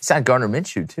 He signed Gardner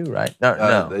Minshew too, right?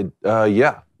 No.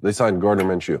 Yeah, they signed Gardner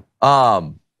Minshew.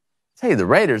 Tell you the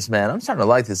Raiders, man. I'm starting to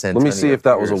like this. Let me see if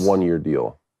that was a 1-year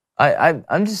deal. I'm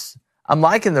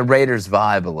liking the Raiders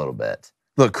vibe a little bit.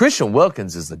 Look, Christian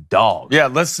Wilkins is a dog. Yeah,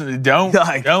 listen, don't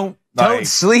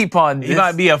sleep on this. He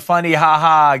might be a funny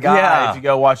guy if you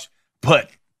go watch.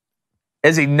 But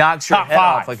as he knocks your head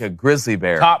off like a grizzly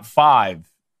bear. Top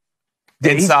 5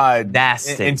 inside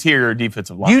nasty interior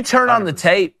defensive line. You turn on the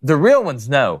tape, the real ones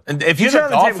know. And if you're the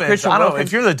Dolphins,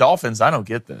 if you're the Dolphins, I don't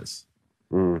get this.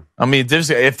 I mean,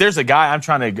 if there's a guy I'm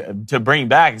trying to bring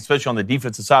back, especially on the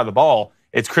defensive side of the ball,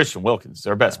 it's Christian Wilkins,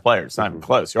 their best player. It's not even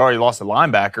close. You already lost a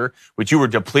linebacker, which you were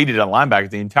depleted at linebacker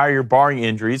the entire year, barring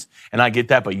injuries, and I get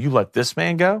that, but you let this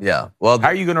man go? Yeah. Well, how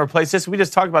are you going to replace this? We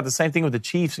just talked about the same thing with the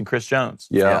Chiefs and Chris Jones.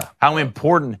 Yeah. How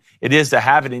important it is to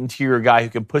have an interior guy who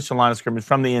can push the line of scrimmage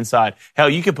from the inside. Hell,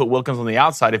 you could put Wilkins on the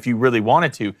outside if you really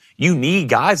wanted to. You need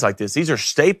guys like this. These are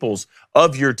staples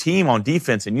of your team on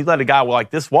defense, and you let a guy like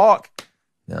this walk.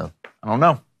 Yeah. I don't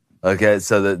know. Okay,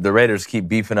 so the Raiders keep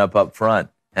beefing up front.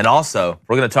 And also,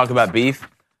 we're going to talk about beef.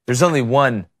 There's only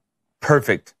one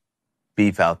perfect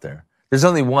beef out there. There's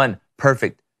only one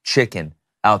perfect chicken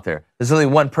out there. There's only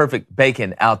one perfect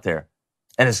bacon out there.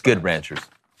 And it's Good Ranchers.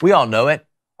 We all know it.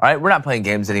 All right, we're not playing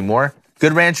games anymore.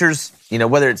 Good Ranchers,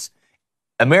 whether it's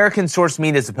American sourced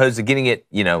meat as opposed to getting it,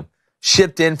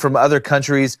 shipped in from other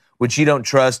countries, which you don't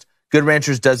trust, Good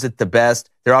Ranchers does it the best.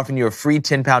 They're offering you a free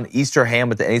 10-pound Easter ham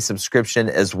with any subscription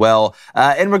as well.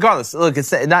 And regardless, look,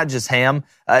 it's not just ham.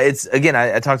 It's, again,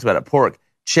 I talked about it, pork,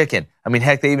 chicken. I mean,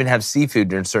 heck, they even have seafood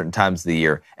during certain times of the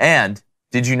year. And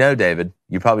did you know, David,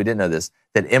 you probably didn't know this,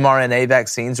 that mRNA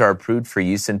vaccines are approved for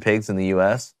use in pigs in the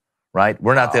U.S., right?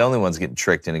 We're not the only ones getting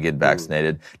tricked into getting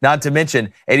vaccinated. Not to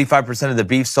mention, 85% of the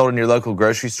beef sold in your local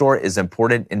grocery store is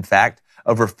imported. In fact,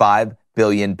 over 5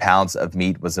 billion pounds of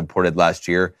meat was imported last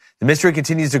year. The mystery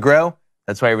continues to grow.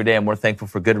 That's why every day I'm more thankful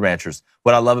for Good Ranchers.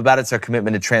 What I love about it is their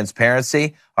commitment to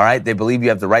transparency. All right, they believe you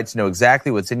have the right to know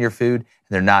exactly what's in your food, and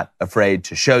they're not afraid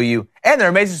to show you. And they're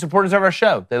amazing supporters of our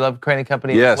show. They love Crane &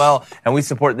 Company as well, and we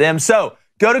support them. So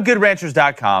go to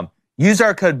goodranchers.com. Use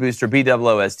our code BOOSTER,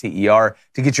 BOOSTER,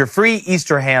 to get your free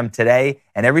Easter ham today.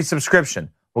 And every subscription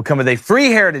will come with a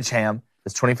free Heritage ham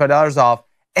that's $25 off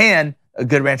and a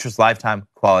Good Ranchers lifetime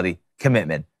quality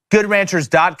commitment.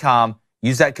 Goodranchers.com.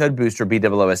 Use that code BOOSTER,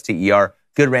 BOOSTER.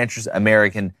 Good Ranchers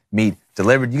American meat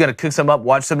delivered. You got to cook some up,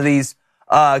 watch some of these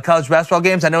college basketball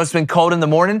games. I know it's been cold in the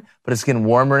morning, but it's getting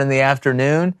warmer in the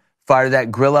afternoon. Fire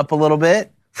that grill up a little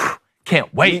bit.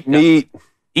 Can't wait.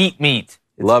 Eat meat.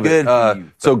 It's love it.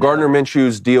 So Gardner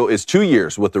Minshew's deal is 2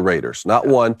 years with the Raiders. Not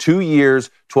 1, 2 years,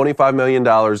 $25 million.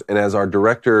 And as our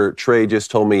director, Trey,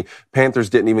 just told me, Panthers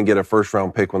didn't even get a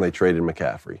first-round pick when they traded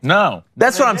McCaffrey. No.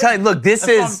 That's what I'm telling you. Look, this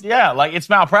is... it's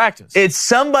malpractice. It's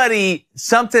something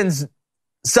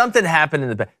happened in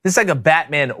the... This is like a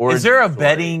Batman origin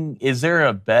story. Is there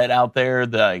a bet out there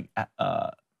that,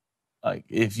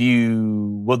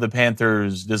 will the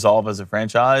Panthers dissolve as a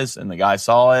franchise? And the guy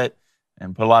saw it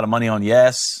and put a lot of money on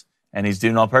yes, and he's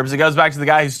doing it on purpose. It goes back to the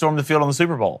guy who stormed the field on the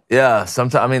Super Bowl. Yeah,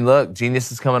 sometimes, look,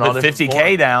 genius is coming on. Put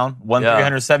 $50K down, won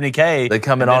 $370K. They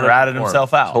come in on ratted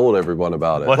himself out. Told everyone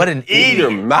about it. What an idiot. Keep your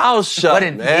mouth shut, What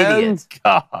an idiot.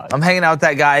 God. I'm hanging out with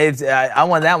that guy. I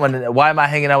won that one. Why am I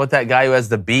hanging out with that guy who has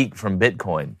the beak from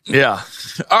Bitcoin? Yeah.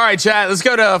 All right, chat. Let's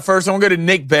go to first. I'm going to go to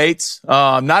Nick Bates.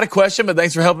 Not a question, but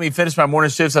thanks for helping me finish my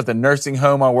morning shifts at the nursing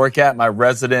home I work at. My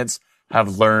residents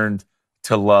have learned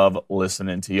to love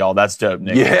listening to y'all. That's dope,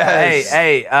 Nick. Yes.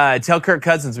 Hey, tell Kirk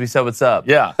Cousins we said what's up.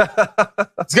 Yeah.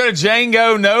 Let's go to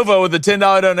Django Nova with a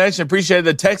 $10 donation. Appreciate it.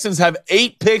 The Texans have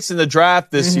 8 picks in the draft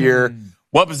this year.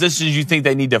 What positions do you think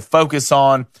they need to focus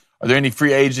on? Are there any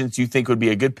free agents you think would be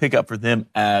a good pickup for them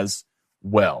as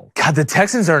well? God, the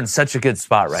Texans are in such a good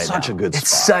spot right now. Such a good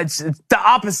spot. It's the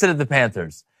opposite of the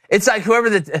Panthers. It's like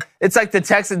it's like the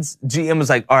Texans GM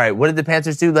was like, all right, what did the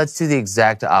Panthers do? Let's do the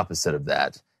exact opposite of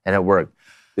that. And it worked.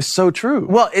 It's so true.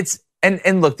 Well,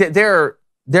 and look,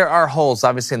 there are holes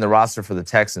obviously in the roster for the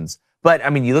Texans. But,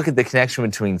 I mean, you look at the connection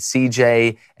between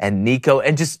CJ and Nico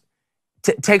and just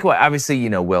take away, obviously,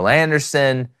 Will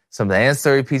Anderson, some of the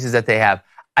ancillary pieces that they have.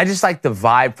 I just like the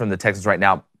vibe from the Texans right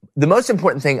now. The most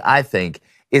important thing, I think,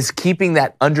 is keeping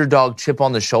that underdog chip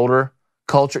on the shoulder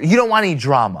culture. You don't want any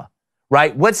drama,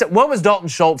 right? What was Dalton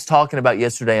Schultz talking about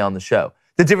yesterday on the show?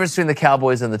 The difference between the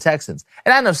Cowboys and the Texans.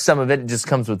 And I know some of it just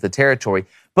comes with the territory.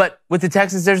 But with the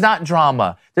Texans, there's not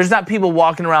drama. There's not people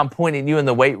walking around pointing at you in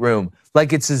the weight room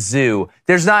like it's a zoo.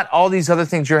 There's not all these other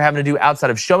things you're having to do outside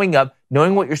of showing up,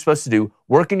 knowing what you're supposed to do,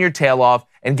 working your tail off,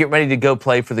 and get ready to go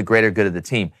play for the greater good of the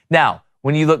team. Now,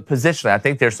 when you look positionally, I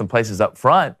think there's some places up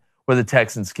front where the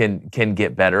Texans can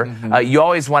get better. You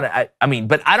always want to,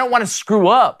 but I don't want to screw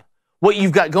up what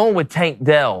you've got going with Tank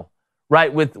Dell,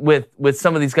 right, with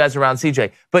some of these guys around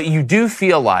CJ. But you do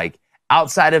feel like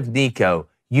outside of Nico,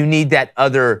 you need that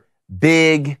other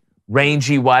big,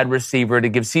 rangy wide receiver to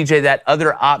give CJ that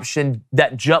other option,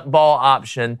 that jump ball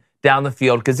option down the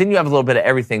field, because then you have a little bit of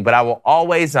everything. But I will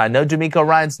always, and I know D'Amico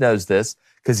Ryans knows this,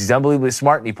 because he's unbelievably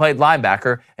smart and he played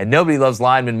linebacker, and nobody loves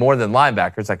linemen more than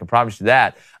linebackers, I can promise you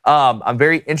that. I'm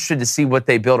very interested to see what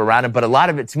they build around him, but a lot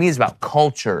of it to me is about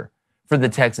culture for the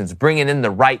Texans, bringing in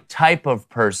the right type of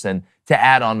person to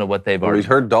add on to what they've already. We've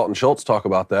heard Dalton Schultz talk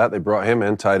about that. They brought him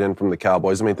in, tight end from the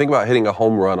Cowboys. I mean, think about hitting a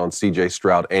home run on C.J.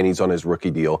 Stroud, and he's on his rookie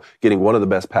deal, getting one of the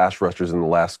best pass rushers in the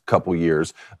last couple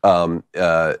years, and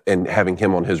having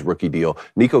him on his rookie deal.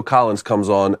 Nico Collins comes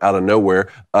on out of nowhere.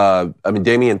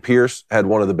 Damian Pierce had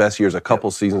one of the best years a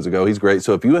couple seasons ago. He's great.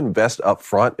 So if you invest up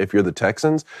front, if you're the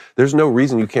Texans, there's no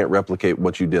reason you can't replicate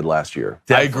what you did last year.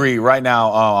 I agree. Right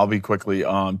now, I'll be quickly.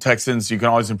 Texans, you can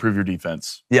always improve your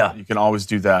defense. Yeah. You can always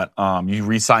do that. You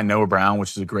re-signed Noah Brown,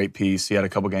 which is a great piece. He had a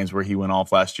couple games where he went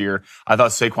off last year. I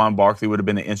thought Saquon Barkley would have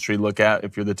been an entry look at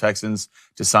if you're the Texans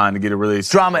to sign to get a really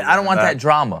drama. I don't want that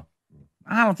drama.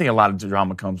 I don't think a lot of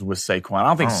drama comes with Saquon. I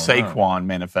don't think Saquon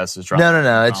manifests as drama.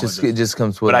 No. It just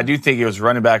comes with. But I do think it was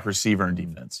running back, receiver, and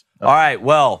defense. All right.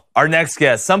 Well, our next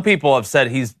guest. Some people have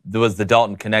said he was the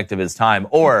Dalton Connect of his time,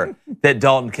 or that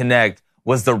Dalton Connect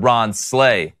was the Ron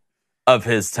Slay of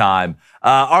his time.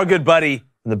 Our good buddy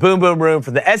from the Boom Boom Room,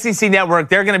 from the SEC Network,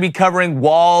 they're going to be covering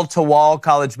wall-to-wall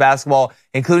college basketball,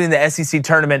 including the SEC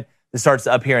tournament that starts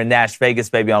up here in Nash,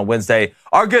 Vegas, baby, on Wednesday.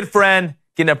 Our good friend,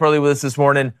 getting up early with us this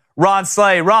morning, Ron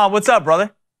Slay. Ron, what's up, brother?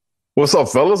 What's up,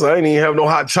 fellas? I ain't even have no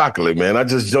hot chocolate, man. I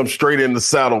just jumped straight in the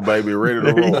saddle, baby, ready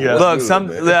to roll. Look,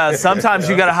 sometimes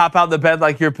you got to hop out the bed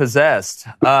like you're possessed.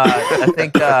 I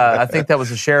think that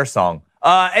was a Cher song.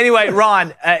 Anyway,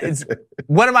 Ron, it's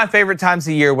one of my favorite times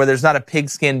of year where there's not a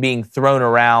pigskin being thrown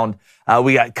around.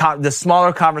 We got the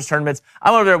smaller conference tournaments.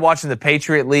 I'm over there watching the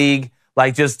Patriot League,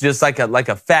 like just like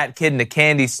a fat kid in a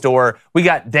candy store. We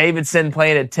got Davidson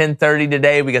playing at 10:30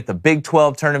 today. We got the Big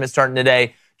 12 tournament starting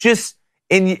today. Just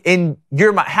in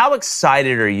your mind, how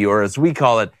excited are you, or as we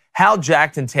call it, how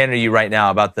jacked and tan are you right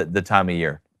now about the time of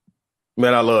year?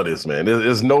 Man, I love this, man.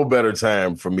 There's no better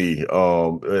time for me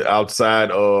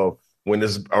outside of when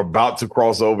it's about to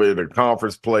cross over into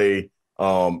conference play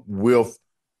with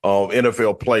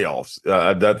NFL playoffs.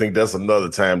 I think that's another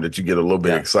time that you get a little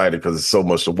bit excited because it's so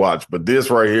much to watch. But this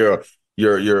right here,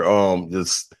 you're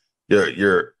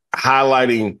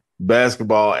highlighting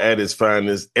basketball at its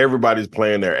finest. Everybody's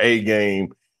playing their A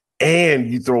game,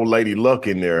 and you throw Lady Luck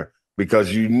in there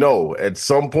because you know at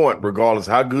some point, regardless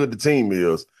how good the team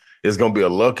is, it's going to be a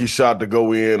lucky shot to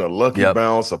go in, a lucky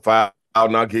bounce, a foul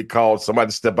not get called, somebody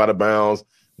step out of bounds,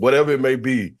 whatever it may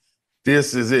be.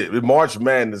 This is it. March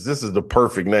Madness, this is the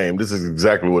perfect name. This is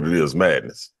exactly what it is,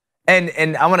 madness.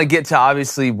 And I want to get to,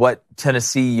 obviously, what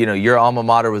Tennessee, your alma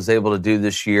mater, was able to do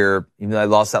this year. Even though they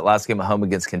lost that last game at home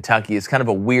against Kentucky. It's kind of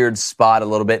a weird spot a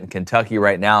little bit in Kentucky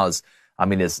right now. As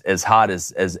hot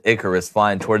as Icarus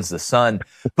flying towards the sun.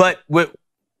 But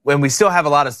when we still have a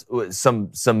lot of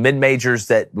some mid-majors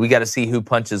that we got to see who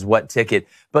punches what ticket.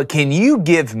 But can you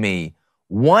give me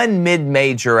one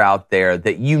mid-major out there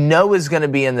that you know is going to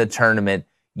be in the tournament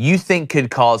you think could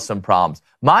cause some problems?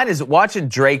 Mine is watching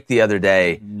Drake the other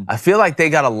day. I feel like they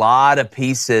got a lot of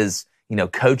pieces.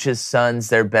 Coach's son's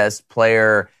their best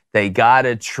player. They got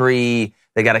a tree.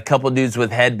 They got a couple dudes with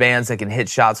headbands that can hit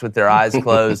shots with their eyes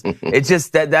closed. It's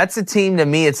just that's a team, to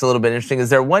me, it's a little bit interesting. Is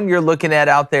there one you're looking at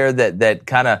out there that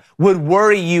kind of would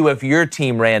worry you if your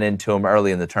team ran into them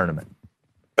early in the tournament?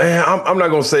 Man, I'm not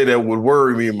going to say that would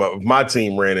worry me if my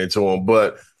team ran into them,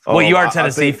 but well, you are a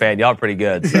Tennessee fan. Y'all are pretty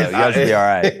good, so you guys should be all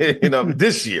right.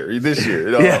 This year. You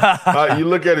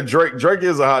look at it. Drake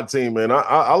is a hot team, man.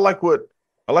 I like what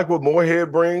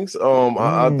Moorhead brings.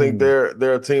 I think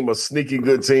they're a team, a sneaky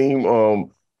good team.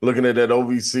 Looking at that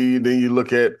OVC, then you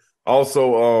look at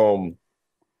also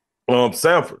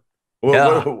Sanford.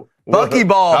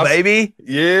 Buckyball, baby.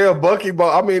 Yeah,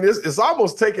 Buckyball. I mean, it's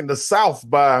almost taking the South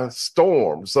by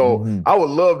storm. So I would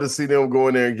love to see them go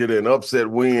in there and get an upset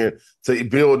win to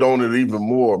build on it even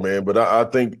more, man. But I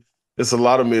think it's a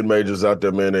lot of mid-majors out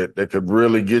there, man, that could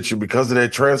really get you because of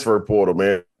that transfer portal,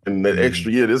 man. And that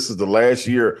extra year, this is the last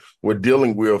year we're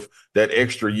dealing with that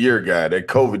extra year guy, that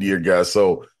COVID year guy.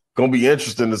 So going to be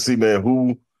interesting to see, man,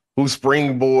 who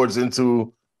springboards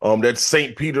into that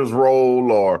St. Peter's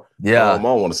role or I don't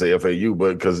want to say FAU,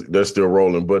 but because they're still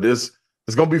rolling. But it's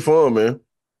going to be fun, man.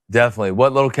 Definitely.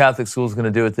 What little Catholic school is going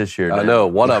to do it this year? I know,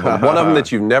 one of them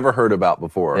that you've never heard about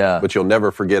before, but you'll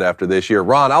never forget after this year.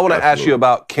 Ron, I want to ask you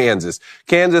about Kansas.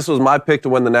 Kansas was my pick to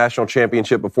win the national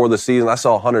championship before the season. I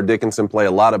saw Hunter Dickinson play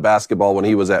a lot of basketball when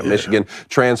he was at Michigan,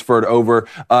 transferred over.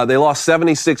 They lost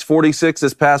 76-46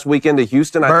 this past weekend to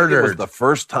Houston. I think it was the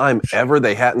first time ever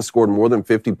they hadn't scored more than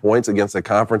 50 points against a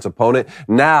conference opponent.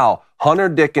 Now, Hunter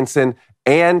Dickinson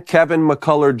and Kevin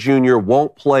McCullough Jr.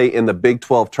 won't play in the Big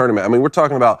 12 tournament. I mean, we're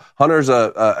talking about Hunter's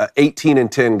a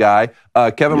 18-10 guy.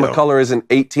 Kevin McCullough is an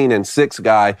 18-6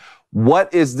 guy.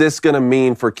 What is this going to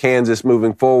mean for Kansas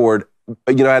moving forward,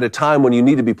 at a time when you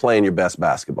need to be playing your best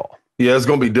basketball? Yeah, it's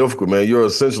going to be difficult, man. You're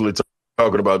essentially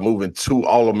talking about moving 2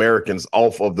 All-Americans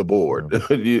off of the board.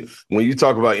 When you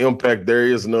talk about impact, there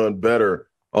is none better.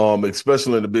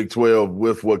 Especially in the Big 12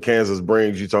 with what Kansas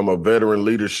brings. You're talking about veteran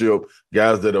leadership,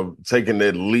 guys that have taken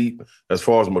that leap as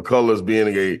far as McCullough's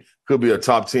being could be a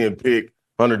top 10 pick.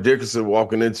 Hunter Dickinson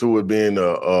walking into it being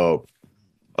a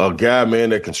guy,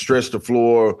 man, that can stretch the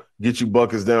floor, get you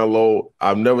buckets down low.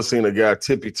 I've never seen a guy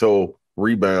tippy-toe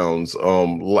rebounds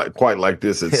quite like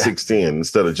this at 6'10"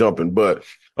 instead of jumping. But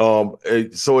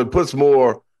so it puts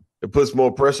more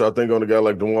pressure, I think, on a guy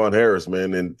like DeJuan Harris,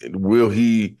 man. And will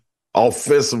he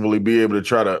offensively be able to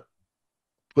try to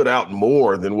put out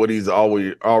more than what he's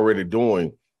already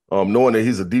doing, knowing that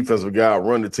he's a defensive guy,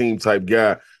 run the team type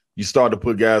guy. You start to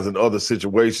put guys in other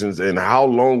situations, and how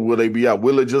long will they be out?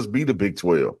 Will it just be the Big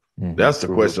 12? That's the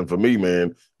question for me,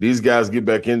 man. These guys get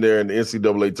back in there in the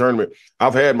NCAA tournament.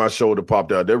 I've had my shoulder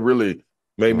popped out. That really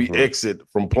made me exit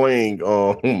from playing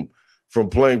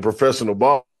professional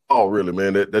ball, really,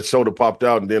 man. That shoulder popped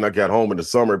out, and then I got home in the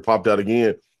summer. It popped out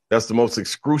again. That's the most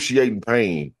excruciating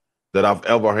pain that I've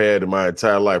ever had in my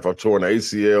entire life. I've torn the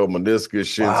ACL, meniscus,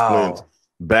 shin splints,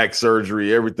 back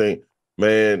surgery, everything.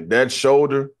 Man, that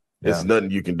shoulder is nothing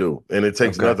you can do. And it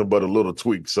takes nothing but a little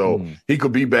tweak. So he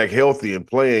could be back healthy and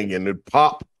playing and it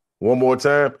pop one more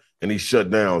time and he's shut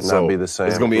down. So be the same.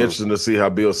 It's going to be interesting to see how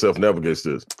Bill Self navigates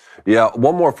this. Yeah,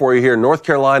 one more for you here. North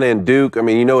Carolina and Duke. I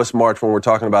mean, it's March when we're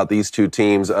talking about these two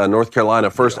teams. North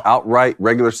Carolina, first outright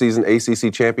regular season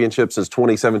ACC championship since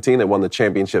 2017. They won the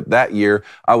championship that year.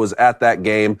 I was at that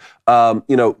game.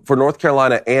 For North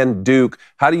Carolina and Duke,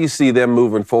 how do you see them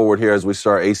moving forward here as we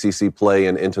start ACC play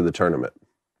and into the tournament?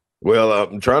 Well,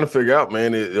 I'm trying to figure out,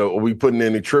 man, are we putting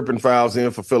any tripping fouls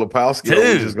in for Filipowski? Dude.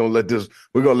 We're just going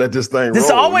to let this thing roll. This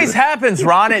always happens,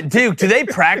 Ron, at Duke. Do they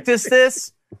practice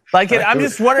this? I'm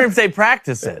just wondering if they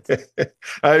practice it.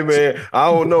 Hey, man,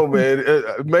 I don't know, man.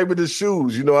 Maybe the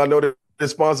shoes. I know that they're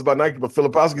sponsored by Nike, but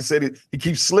Filipowski said he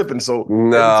keeps slipping. So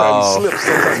every time he slips,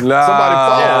 somebody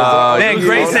falls. Man,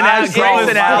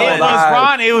 Grayson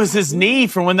Allen. It was his knee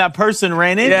from when that person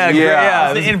ran into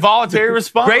the involuntary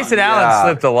response. Grayson Allen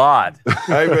slipped a lot.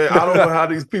 Hey, man, I don't know how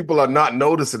these people are not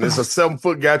noticing. It's a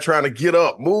 7-foot guy trying to get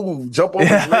up, move, jump on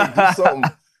his leg, do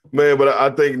something. Man, but I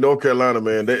think North Carolina,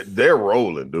 man, they're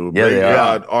rolling, dude. Yeah, they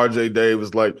are. RJ Davis,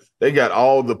 they got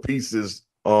all the pieces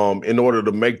in order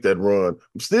to make that run.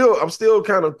 I'm still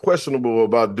kind of questionable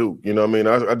about Duke.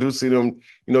 I do see them,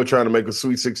 trying to make a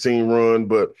Sweet 16 run,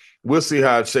 but we'll see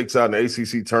how it shakes out in the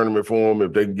ACC tournament for them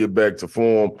if they can get back to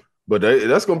form. But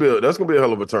that's gonna be a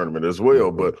hell of a tournament as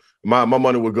well. But my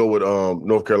money would go with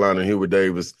North Carolina and Hubert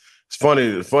Davis. It's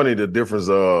funny the difference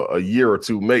a year or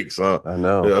two makes, huh? I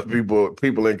know.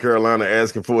 People in Carolina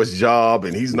asking for his job,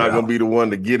 and he's not going to be the one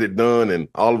to get it done. And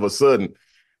all of a sudden,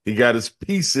 he got his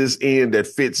pieces in that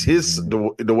fits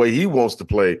the way he wants to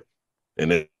play,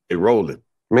 and they rolling.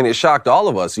 I mean, it shocked all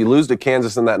of us. You lose to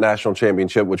Kansas in that national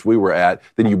championship, which we were at.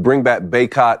 Then you bring back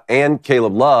Baycott and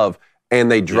Caleb Love,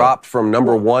 and they dropped from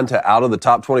number 1 to out of the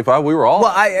top 25. We were all.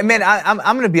 Well, I'm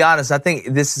going to be honest. I think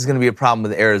this is going to be a problem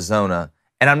with Arizona,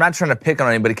 and I'm not trying to pick on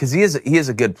anybody because he is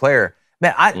a good player.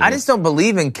 Man, I just don't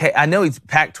believe in. I know he's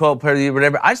Pac-12 player of the year,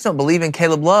 whatever. I just don't believe in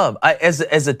Caleb Love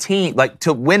as a team, like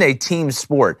to win a team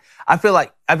sport. I feel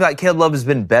like Caleb Love has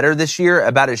been better this year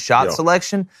about his shot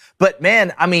selection. But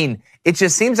man, I mean, it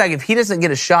just seems like if he doesn't get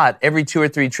a shot every 2 or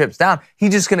 3 trips down, he's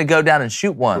just going to go down and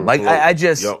shoot one. Like I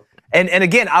just. Yep. And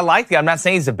again, I like the. I'm not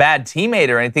saying he's a bad teammate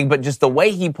or anything, but just the way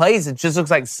he plays, it just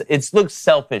looks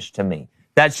selfish to me.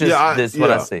 That's just what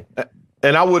I see.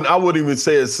 And I wouldn't even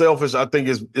say it's selfish. I think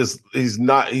he's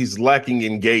lacking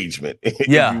engagement, if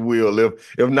you will,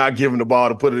 if not giving the ball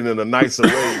to put it in a nicer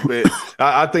way. But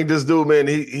I think this dude, man,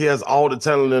 he has all the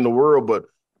talent in the world, but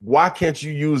why can't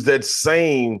you use that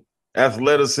same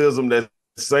athleticism, that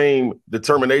same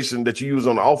determination that you use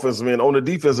on the offensive end, on the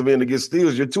defensive end to get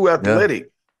steals? You're too athletic. Yeah.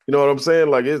 You know what I'm saying?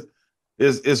 Like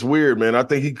it's weird, man. I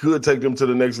think he could take them to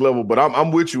the next level, but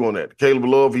I'm with you on that. Caleb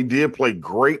Love, he did play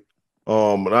great.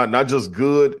 Not just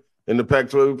good in the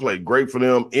Pac-12, he played great for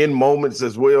them in moments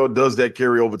as well. Does that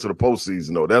carry over to the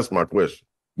postseason, though? That's my question.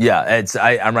 Yeah,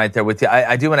 I'm right there with you.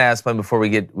 I do want to ask one before we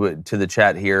get to the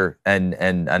chat here, and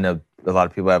I know a lot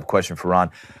of people have a question for Ron.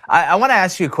 I want to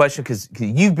ask you a question because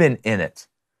you've been in it,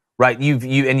 right?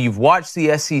 You've watched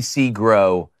the SEC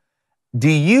grow. Do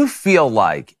you feel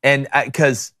like, and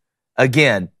because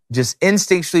again, just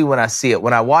instinctually when I see it,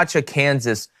 when I watch a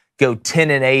Kansas go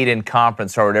 10-8 in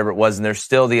conference or whatever it was, and they're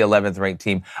still the 11th ranked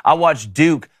team. I watch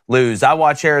Duke lose. I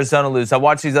watch Arizona lose. I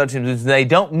watch these other teams lose, and they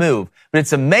don't move. But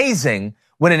it's amazing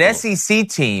when an SEC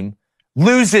team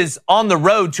loses on the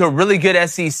road to a really good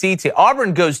SEC team.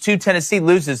 Auburn goes to Tennessee,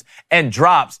 loses, and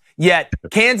drops. Yet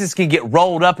Kansas can get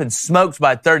rolled up and smoked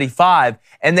by 35,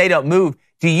 and they don't move.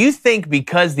 Do you think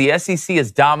because the SEC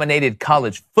has dominated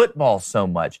college football so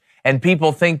much, and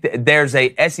people think that there's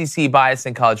a SEC bias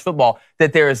in college football,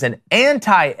 that there is an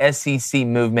anti-SEC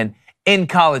movement in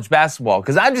college basketball?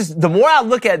 Because the more I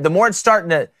look at it, the more it's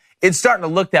starting to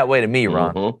look that way to me,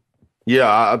 Ron. Mm-hmm. Yeah,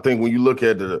 I think when you look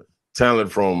at the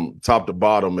talent from top to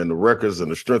bottom and the records and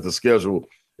the strength of schedule,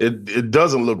 it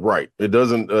doesn't look right. It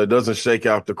doesn't shake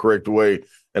out the correct way,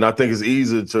 and I think it's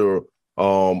easy to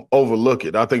overlook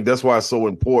it. I think that's why it's so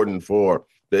important for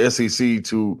the SEC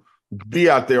to be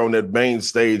out there on that main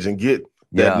stage and get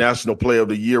that National Player of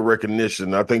the Year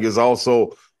recognition. I think it's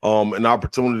also an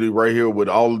opportunity right here with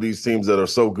all of these teams that are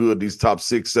so good, these top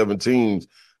 6, 7 teams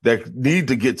that need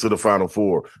to get to the Final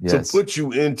Four, to put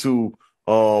you into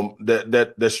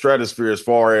that stratosphere as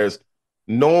far as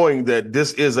knowing that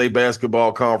this is a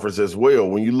basketball conference as well.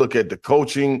 When you look at the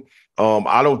coaching,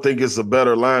 I don't think it's a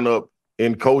better lineup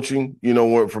in coaching,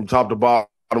 from top to bottom.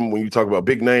 When you talk about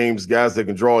big names, guys that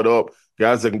can draw it up,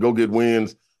 guys that can go get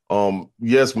wins.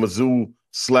 Yes, Mizzou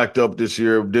slacked up this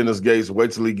year. Dennis Gates,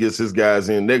 wait till he gets his guys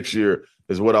in next year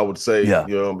is what I would say. Yeah.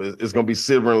 It's going to be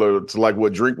similar to like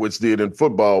what Drinkwitz did in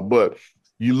football. But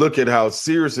you look at how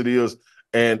serious it is,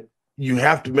 and you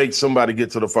have to make somebody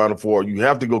get to the Final Four. You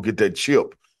have to go get that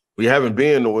chip. We haven't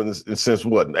been since,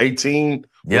 18?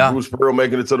 Yeah. Bruce Pearl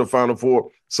making it to the Final Four.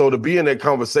 So to be in that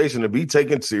conversation, to be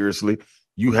taken seriously,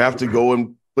 you have to go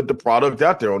and put the product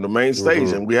out there on the main stage.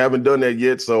 Mm-hmm. And we haven't done that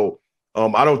yet. So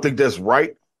I don't think that's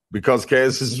right, because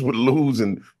Kansas would lose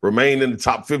and remain in the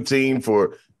top 15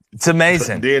 for it's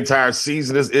amazing the entire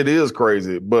season. It is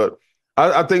crazy. But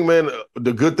I think, man,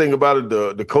 the good thing about it,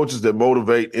 the coaches that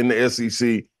motivate in the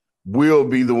SEC will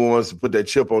be the ones to put that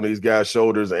chip on these guys'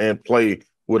 shoulders and play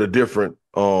with a different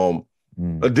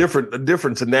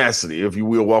tenacity, if you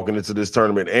will, walking into this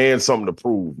tournament, and something to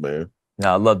prove, man.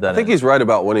 Yeah, I love that. I think he's right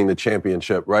about winning the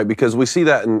championship, right? Because we see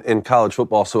that in college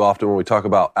football so often when we talk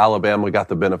about Alabama got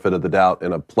the benefit of the doubt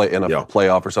in a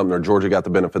playoff or something, or Georgia got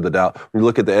the benefit of the doubt. When you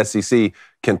look at the SEC,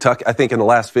 Kentucky, I think in the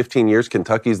last 15 years,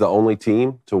 Kentucky's the only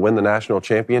team to win the national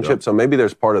championship. Yep. So maybe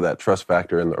there's part of that trust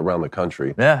factor around the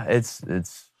country. Yeah, it's.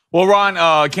 Well,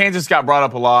 Ron, Kansas got brought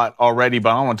up a lot already,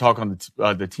 but I want to talk on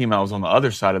the team that was on the other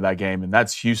side of that game, and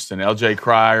that's Houston. L.J.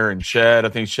 Cryer and Shed. I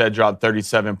think Shed dropped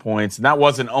 37 points, and that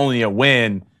wasn't only a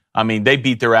win. I mean, they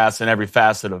beat their ass in every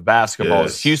facet of basketball.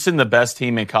 Yes. Is Houston the best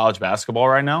team in college basketball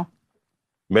right now?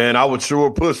 Man, I would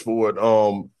sure push for it.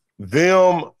 I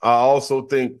also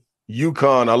think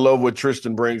UConn, I love what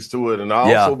Tristan brings to it, and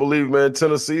I also believe, man,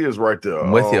 Tennessee is right there.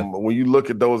 I'm with you. When you look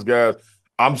at those guys,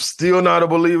 I'm still not a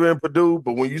believer in Purdue,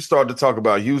 but when you start to talk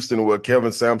about Houston and what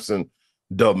Kevin Sampson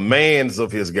demands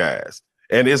of his guys,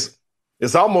 and it's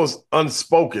almost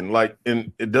unspoken,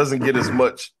 and it doesn't get as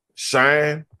much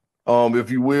shine, if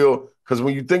you will, Because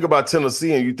when you think about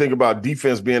Tennessee and you think about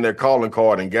defense being their calling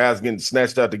card and guys getting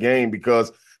snatched out the game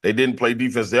because they didn't play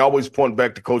defense, they always point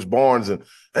back to Coach Barnes and,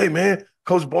 hey, man,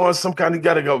 Coach Barnes, some kind of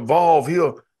got to evolve.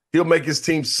 He'll make his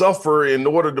team suffer in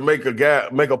order to make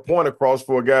a point across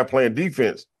for a guy playing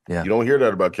defense. Yeah. You don't hear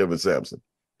that about Kevin Sampson.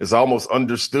 It's almost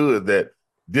understood that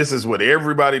this is what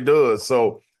everybody does.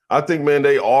 So I think, man,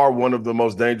 they are one of the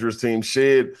most dangerous teams.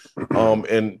 Shed,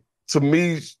 and to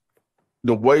me,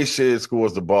 the way Shed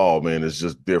scores the ball, man, is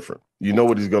just different. You know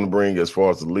what he's going to bring as far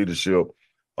as the leadership.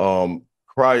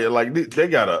 Cryer, like they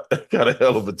got a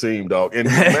hell of a team, dog. And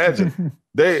imagine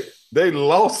they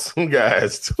lost some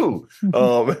guys too.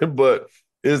 But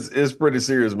it's pretty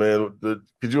serious, man.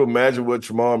 Could you imagine what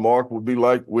Tramon Mark would be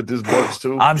like with this bunch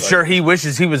too? I'm sure he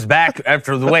wishes he was back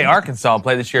after the way Arkansas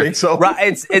played this year. Think so?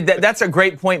 Right, that's a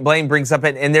great point Blaine brings up,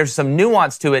 and there's some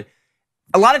nuance to it.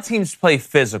 A lot of teams play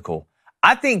physical.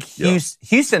 I think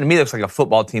Houston to me looks like a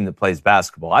football team that plays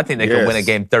basketball. I think they could win a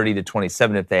game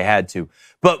 30-27 if they had to.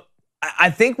 But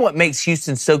I think what makes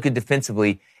Houston so good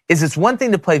defensively is it's one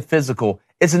thing to play physical.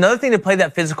 It's another thing to play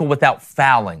that physical without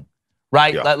fouling,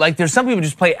 right? Yeah. Like there's some people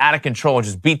just play out of control and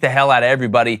just beat the hell out of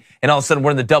everybody, and all of a sudden we're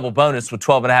in the double bonus with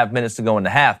 12 and a half minutes to go in the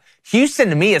half. Houston,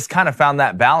 to me, has kind of found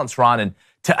that balance, Ron, and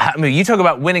you talk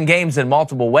about winning games in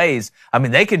multiple ways. I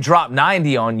mean, they could drop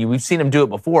 90 on you. We've seen them do it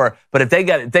before. But if they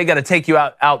got to take you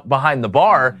out behind the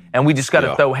bar, and we just got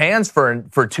to throw hands for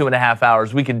 2.5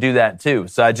 hours, we can do that too.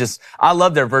 So I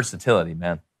love their versatility,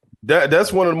 man.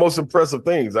 That's one of the most impressive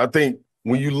things. I think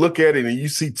when you look at it and you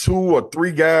see 2 or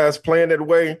 3 guys playing that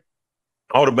way,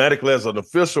 automatically as an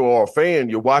official or a fan,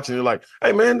 you're watching. You're like,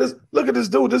 hey man, look at this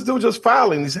dude. This dude just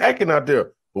fouling. He's hacking out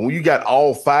there. But when you got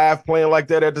all 5 playing like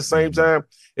that at the same time,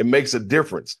 it makes a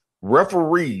difference.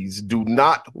 Referees do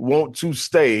not want to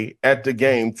stay at the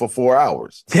game for 4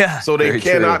 hours. Yeah, so they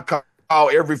cannot call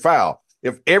every foul.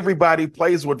 If everybody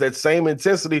plays with that same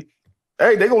intensity,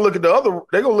 hey, they're gonna look at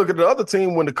the other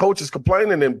team when the coach is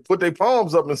complaining and put their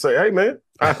palms up and say, hey man,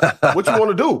 what you want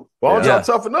to do? Why don't y'all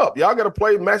toughen up? Y'all got to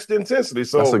play match the intensity.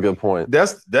 So that's a good point.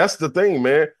 That's the thing,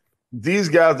 man. These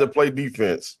guys that play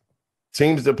defense.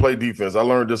 Teams that play defense, I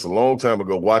learned this a long time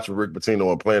ago watching Rick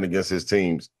Pitino and playing against his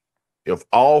teams. If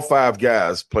all 5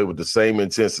 guys play with the same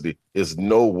intensity, there's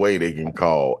no way they can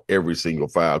call every single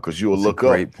foul because you'll look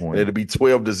up and it'll be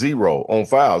 12-0 on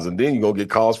fouls. And then you're going to get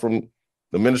calls from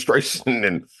the administration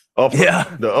and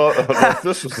the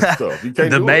officials and stuff. You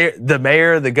can't the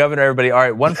mayor, the governor, everybody. All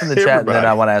right, one from the chat, and then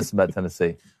I want to ask about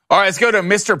Tennessee. All right, let's go to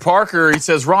Mr. Parker. He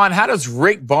says, Ron, how does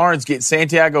Rick Barnes get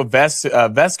Santiago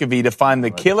Vescovi to find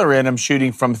the killer in him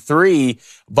shooting from 3?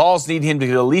 Vols need him to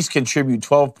at least contribute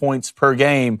 12 points per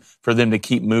game for them to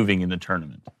keep moving in the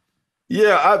tournament.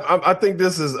 Yeah, I think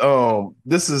this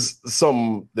is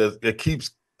something that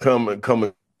keeps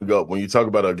coming up when you talk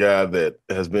about a guy that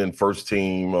has been first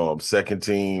team, second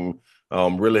team,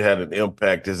 really had an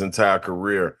impact his entire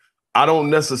career. I don't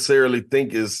necessarily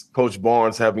think it's Coach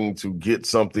Barnes having to get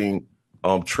something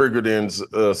triggered in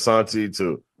Santi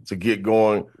to get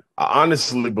going. I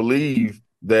honestly believe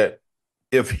that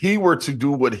if he were to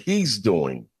do what he's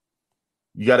doing,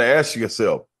 you got to ask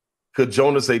yourself, could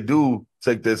Jonas Adu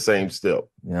take that same step?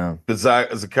 Yeah. Could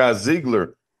Zakai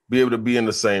Ziegler be able to be in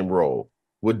the same role?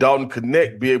 Would Dalton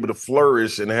Connect be able to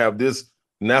flourish and have this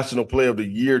National Player of the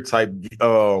Year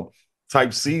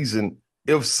type season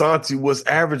if Santi was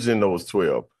averaging those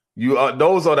 12?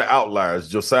 Those are the outliers,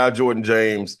 Josiah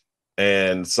Jordan-James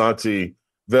and Santi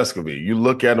Vescovi. You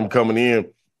look at them coming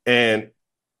in, and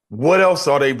what else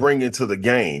are they bringing to the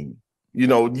game?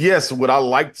 Yes, would I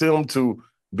like them to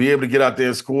be able to get out there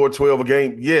and score 12 a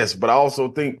game? Yes, but I also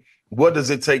think, what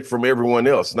does it take from everyone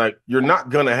else? Now, you're not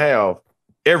going to have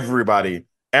everybody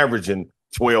averaging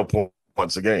 12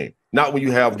 points a game. Not when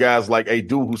you have guys like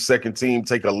Adu, who's second team,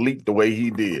 take a leap the way he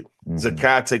did.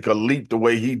 Zakai take a leap the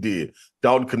way he did.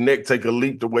 Dalton Connect take a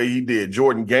leap the way he did.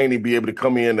 Jordan Gainey be able to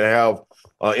come in and have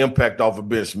impact off a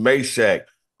bench. Meshack.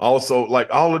 Also, like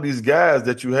all of these guys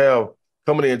that you have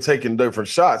coming in and taking different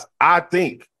shots, I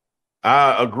think,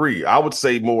 I agree. I would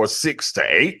say more 6 to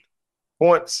 8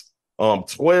 points.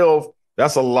 12,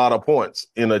 that's a lot of points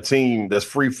in a team that's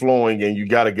free-flowing and you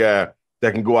got a guy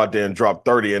that can go out there and drop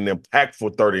 30 and then pack for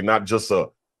 30, not just a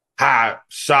high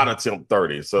shot attempt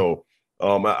 30. So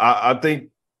I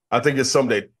think it's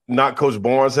something that not Coach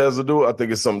Barnes has to do. I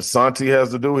think it's something Santi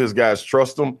has to do. His guys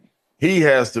trust him. He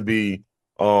has to be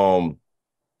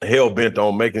hell-bent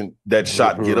on making that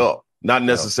shot get up, not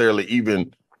necessarily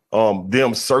even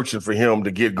them searching for him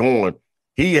to get going.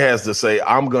 He has to say,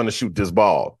 I'm going to shoot this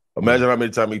ball. Imagine how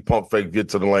many times he pump fake, get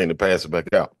to the lane, and pass it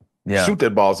back out. Shoot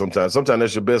that ball sometimes. Sometimes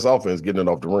that's your best offense, getting it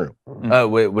off the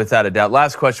rim. Without a doubt.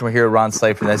 Last question. We're here with Ron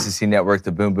Slay from the SEC Network,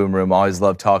 the Boom Boom Room. Always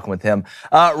love talking with him.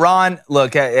 Ron,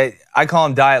 look, I call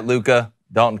him Diet Luka.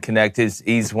 Dalton Connect.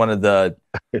 He's one of the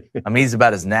 – he's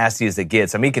about as nasty as it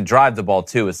gets. He can drive the ball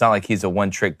too. It's not like he's a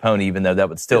one-trick pony, even though that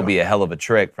would still be a hell of a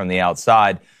trick from the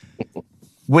outside.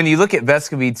 When you look at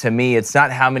Vescovi, to me, it's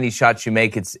not how many shots you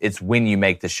make, it's when you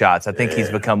make the shots. I think he's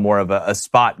become more of a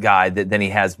spot guy than he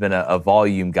has been a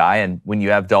volume guy. And when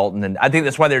you have Dalton, and I think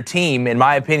that's why their team, in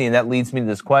my opinion, that leads me to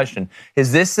this question.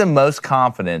 Is this the most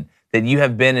confident that you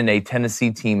have been in a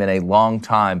Tennessee team in a long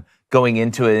time going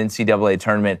into an NCAA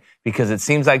tournament? Because it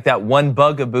seems like that one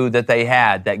bugaboo that they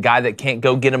had, that guy that can't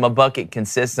go get him a bucket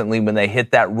consistently when they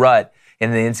hit that rut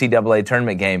in the NCAA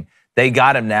tournament game, they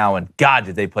got him now, and God,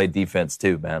 did they play defense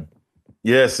too, man.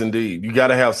 Yes, indeed. You got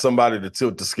to have somebody to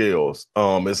tilt the scales.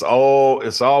 It's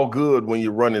all good when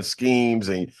you're running schemes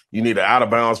and you need an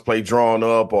out-of-bounds play drawn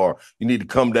up, or you need to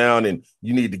come down and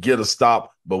you need to get a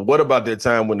stop. But what about that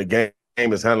time when the game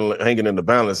is hanging in the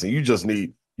balance and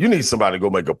you need somebody to go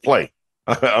make a play?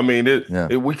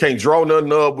 We can't draw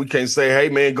nothing up. We can't say, hey,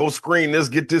 man, go screen this,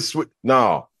 get this.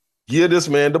 No, give this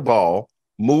man the ball,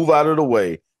 move out of the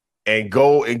way, and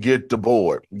go and get the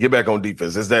board. Get back on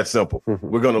defense. It's that simple.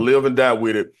 We're going to live and die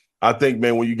with it. I think,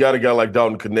 man, when you got a guy like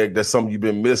Dalton Connect, that's something you've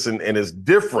been missing, and it's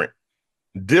different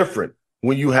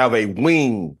when you have a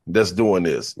wing that's doing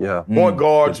this. Yeah. Point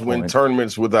guards win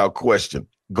tournaments without question.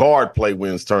 Guard play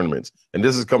wins tournaments. And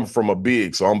this is coming from a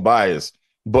big, so I'm biased.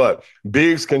 But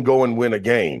bigs can go and win a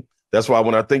game. That's why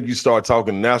when I think you start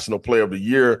talking National Player of the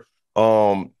Year,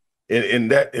 in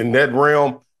that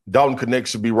realm, Dalton Connect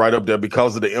should be right up there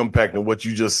because of the impact and what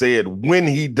you just said when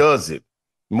he does it,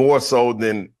 more so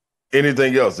than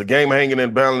anything else. The game hanging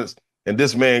in balance, and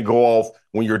this man go off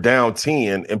when you're down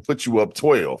 10 and put you up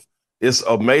 12. It's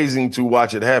amazing to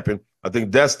watch it happen. I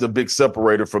think that's the big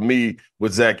separator for me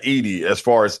with Zach Edey as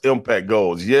far as impact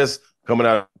goes. Yes, coming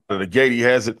out of the gate, he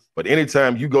has it. But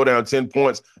anytime you go down 10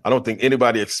 points, I don't think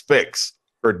anybody expects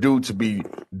Purdue to be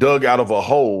dug out of a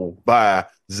hole by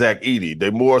Zach Edey.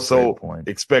 They more so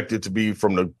expect it to be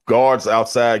from the guards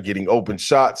outside getting open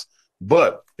shots.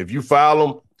 But if you foul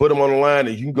them, put them on the line,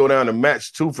 and you can go down and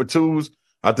match 2 for 2s,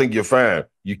 I think you're fine.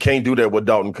 You can't do that with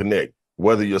Dalton Connect,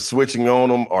 whether you're switching on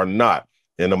them or not.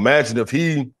 And imagine if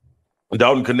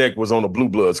Dalton Connect was on a blue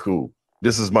blood school.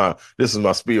 This is my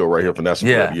spiel right here for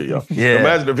National Player of the Year, y'all. Yeah.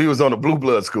 Imagine if he was on a blue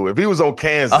blood school, if he was on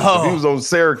Kansas, if he was on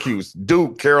Syracuse,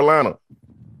 Duke, Carolina,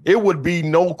 it would be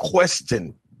no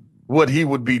question what he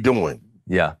would be doing.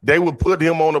 Yeah. They would put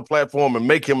him on a platform and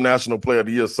make him National Player of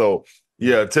the Year. So,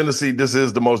 yeah, Tennessee, this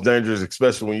is the most dangerous,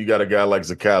 especially when you got a guy like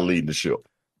Zakai leading the ship.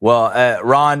 Well,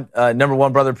 Ron, number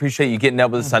one, brother, appreciate you getting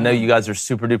up with us. I know you guys are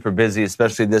super duper busy,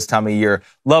 especially this time of year.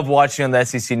 Love watching on the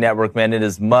SEC Network, man. It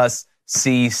is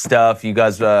must-see stuff. You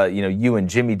guys, you and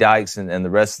Jimmy Dykes and the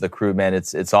rest of the crew, man,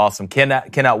 it's awesome.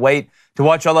 Cannot wait to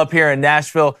watch y'all up here in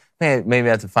Nashville. Man, maybe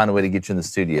I have to find a way to get you in the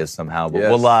studio somehow. But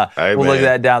we'll look at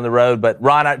that down the road. But,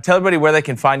 Ron, tell everybody where they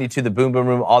can find you to the Boom Boom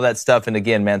Room, all that stuff. And,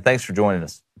 again, man, thanks for joining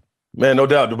us. Man, no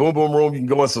doubt. The Boom Boom Room, you can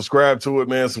go and subscribe to it,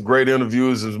 man. Some great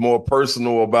interviews. It's more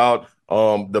personal about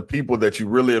the people that you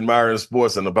really admire in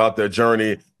sports and about their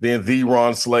journey. Then the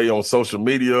Ron Slay on social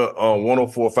media on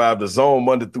 104.5 The Zone,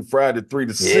 Monday through Friday, 3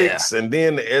 to 6. And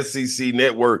then the SEC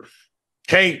Network.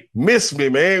 Can't miss me,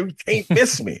 man. Can't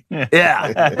miss me.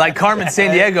 Yeah. Like Carmen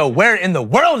Sandiego, where in the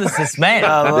world is this man?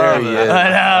 There he is.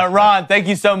 Ron, thank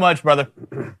you so much, brother.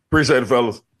 Appreciate it,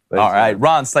 fellas. Thanks, all right. Man.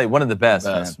 Ron Slay, one of the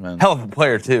best, man. Hell of a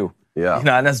player, too. Yeah.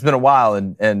 And it's been a while,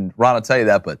 and Ron will tell you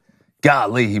that, but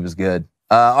golly, he was good.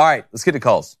 All right, let's get to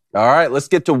calls. All right, let's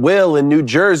get to Will in New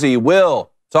Jersey.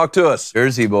 Will, talk to us.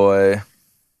 Jersey boy.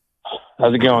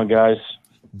 How's it going, guys?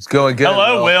 It's going good.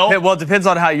 Hello, Will. Hey, well, it depends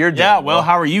on how you're doing. Yeah, Will,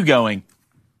 how are you going?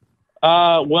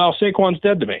 Well, Saquon's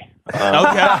dead to me. Okay. All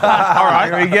right.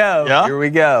 Here we go. Yeah. Here we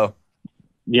go.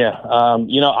 Yeah.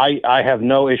 I have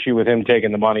no issue with him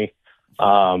taking the money.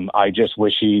 I just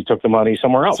wish he took the money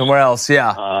somewhere else. Somewhere else,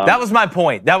 yeah. That was my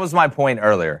point. That was my point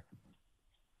earlier.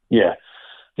 Yeah.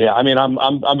 Yeah. I mean,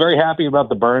 I'm very happy about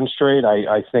the Burns trade.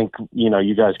 I think,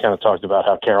 you guys kind of talked about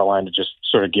how Carolina just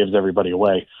sort of gives everybody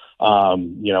away.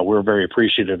 We're very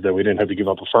appreciative that we didn't have to give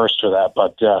up a first for that.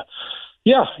 But,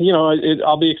 yeah,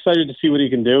 I'll be excited to see what he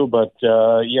can do. But,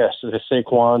 yes,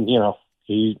 Saquon,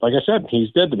 like I said,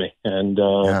 he's dead to me. And,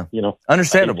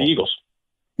 understandable. I hate the Eagles.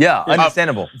 Yeah,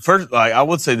 understandable. First, I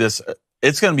would say this.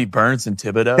 It's going to be Burns and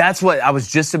Thibodeau. That's what I was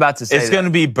just about to say. It's going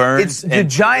to be Burns and the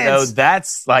Giants.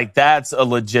 Thibodeau. That's a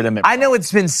legitimate problem. I know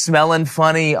it's been smelling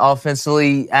funny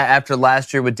offensively after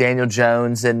last year with Daniel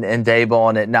Jones and Daboll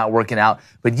and it not working out.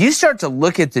 But you start to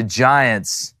look at the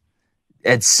Giants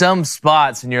at some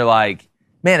spots and you're like,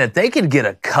 man, if they could get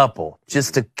a couple,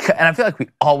 and I feel like we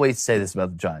always say this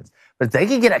about the Giants, but if they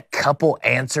could get a couple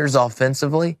answers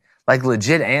offensively, like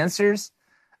legit answers,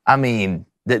 I mean,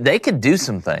 they could do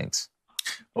some things.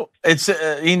 It's,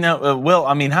 Will,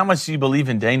 I mean, how much do you believe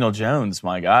in Daniel Jones,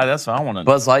 my guy? That's what I want to know.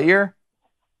 Buzz Lightyear?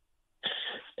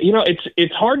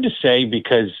 It's hard to say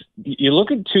because you look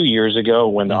at 2 years ago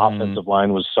when the offensive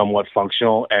line was somewhat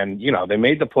functional and, they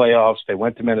made the playoffs. They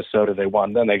went to Minnesota. They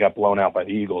won. Then they got blown out by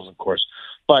the Eagles, of course.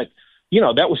 But,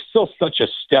 that was still such a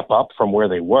step up from where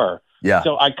they were. Yeah.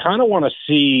 So I kind of want to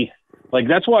see,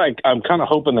 that's why I'm kind of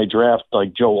hoping they draft,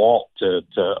 Joe Alt to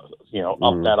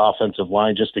up that offensive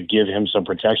line just to give him some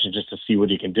protection, just to see what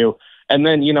he can do. And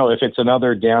then, if it's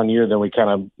another down year, then we kind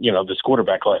of, this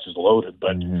quarterback class is loaded.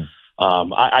 But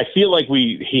I feel like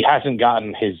he hasn't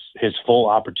gotten his full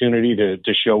opportunity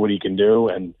to show what he can do.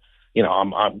 And,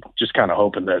 I'm just kind of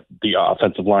hoping that the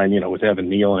offensive line, with Evan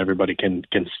Neal and everybody can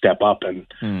step up and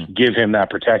give him that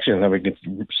protection, and then we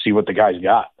can see what the guy's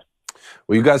got.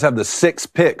 Well, you guys have the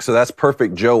 6th pick, so that's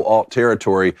perfect Joe Alt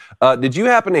territory. Did you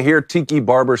happen to hear Tiki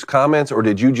Barber's comments, or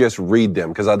did you just read them?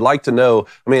 Because I'd like to know.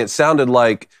 I mean, it sounded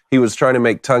like he was trying to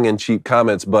make tongue-in-cheek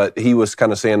comments, but he was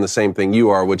kind of saying the same thing you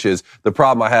are, which is the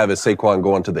problem I have is Saquon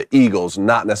going to the Eagles,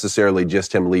 not necessarily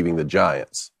just him leaving the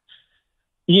Giants.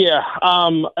 Yeah.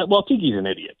 Well, Tiki's an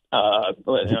idiot.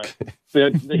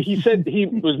 He said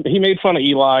he made fun of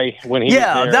Eli when he was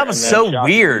there, that was so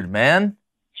weird, man.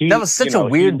 That was such a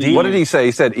weird deal. What did he say?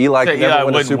 He said Eli could never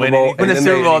win a Super Bowl. And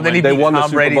then they won the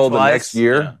Super Bowl the next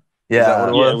year. Yeah. Is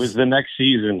that what it was the next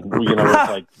season,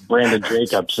 with Brandon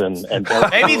Jacobs and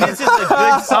maybe this is a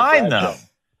good sign, though.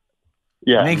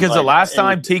 Yeah. I mean, because the last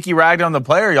time Tiki ragged on the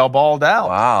player, y'all balled out.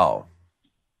 Wow.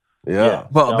 Yeah.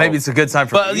 Well, maybe it's a good sign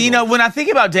for But, when I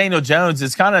think about Daniel Jones,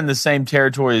 it's kind of in the same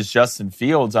territory as Justin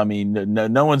Fields. I mean,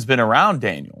 no one's been around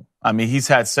Daniel. I mean, he's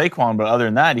had Saquon, but other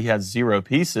than that, he has 0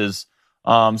 pieces.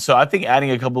 So I think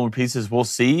adding a couple more pieces, we'll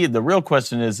see. The real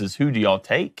question is who do y'all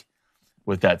take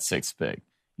with that 6th pick?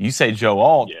 You say Joe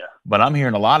Alt, but I'm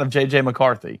hearing a lot of J.J.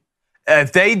 McCarthy.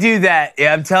 If they do that,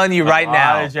 I'm telling you right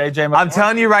now. I'm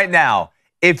telling you right now,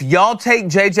 if y'all take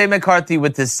J.J. McCarthy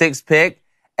with the 6th pick,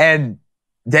 and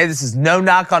Dave, this is no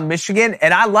knock on Michigan,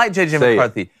 and I like J.J.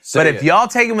 McCarthy, but if y'all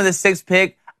take him with the 6th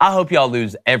pick, I hope y'all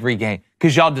lose every game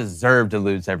because y'all deserve to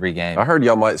lose every game. I heard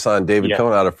y'all might sign David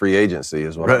Cohn out of free agency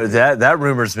as well. That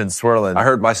rumor's been swirling. I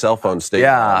heard my cell phone state.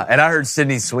 Yeah, and I heard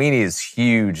Sydney Sweeney is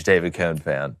huge David Cohn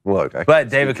fan. Look, but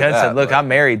David Cohn said, "Look, I'm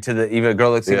married to even a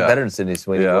girl looks even better than Sydney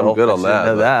Sweeney." Yeah, I'm good on that.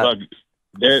 Know that. Look,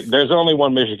 there's only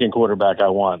one Michigan quarterback I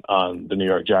want on the New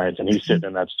York Giants, and he's sitting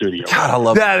in that studio. God, I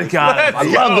love that. God, I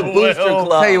love the Booster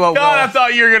Club. Tell you what, God, I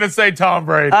thought you were going to say Tom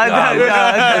Brady. I thought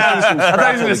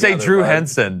he was going to say Drew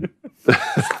Henson.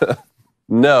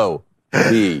 No.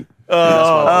 He.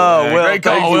 Will. Great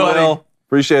call, Will.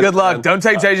 Appreciate it. Good luck. Man. Don't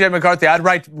take J.J. McCarthy. I'd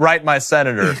write my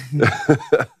senator.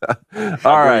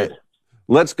 All right.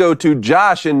 Let's go to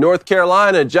Josh in North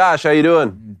Carolina. Josh, how you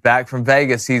doing? Back from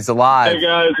Vegas. He's alive. Hey,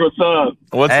 guys. What's up?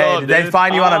 What's up, Did they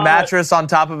find you on a mattress on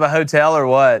top of a hotel or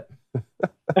what?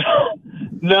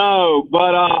 No,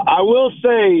 but I will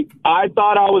say I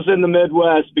thought I was in the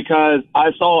Midwest because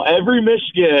I saw every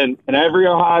Michigan and every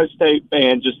Ohio State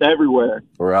fan just everywhere.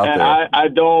 We're out there.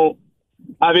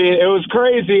 I mean, it was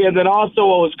crazy. And then also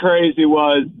what was crazy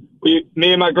was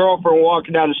me and my girlfriend were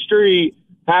walking down the street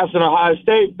past an Ohio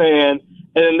State fan,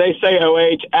 and then they say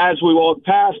OH as we walk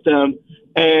past them,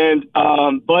 and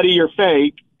buddy, you're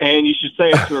fake. And you should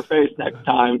say it to her face next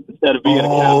time instead of being a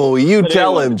coward. Oh, you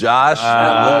tell him, Josh.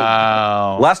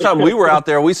 Wow. Last time we were out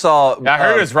there, we saw. I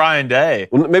heard it was Ryan Day.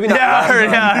 Well, maybe not. I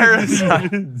heard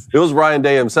it was Ryan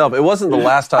Day himself. It wasn't the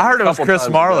last time. I heard it was Chris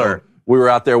Marler. We were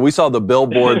out there. We saw the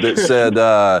billboard that said,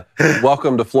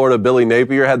 "Welcome to Florida." Billy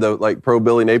Napier had the pro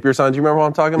Billy Napier sign. Do you remember what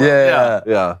I'm talking about?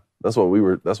 Yeah. That's what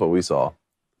we saw.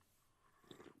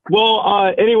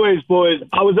 Well, anyways, boys,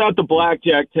 I was at the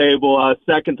blackjack table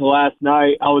second to last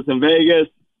night. I was in Vegas.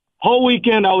 Whole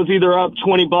weekend, I was either up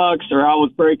 $20 or I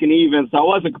was breaking even, so I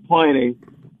wasn't complaining.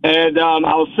 And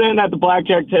I was sitting at the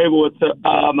blackjack table with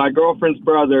my girlfriend's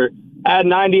brother. I had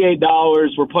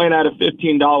 $98. We're playing at a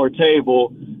 $15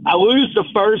 table. I lose the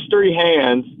first 3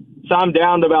 hands, so I'm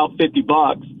down to about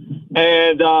 $50.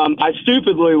 And I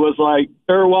stupidly was like,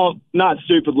 not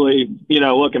stupidly,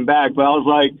 looking back, but I was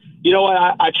like, you know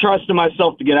what? I trusted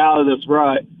myself to get out of this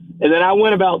rut. And then I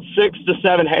win about 6 to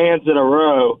 7 hands in a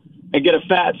row and get a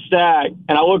fat stack.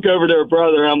 And I look over to her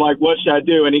brother, and I'm like, what should I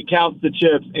do? And he counts the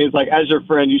chips, and he's like, as your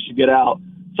friend, you should get out.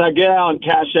 So I get out and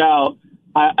cash out,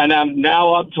 and I'm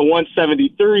now up to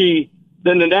 173.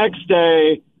 Then the next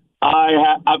day,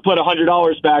 I put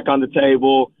 $100 back on the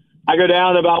table. I go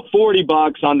down to about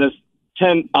 $40 on this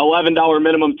 $11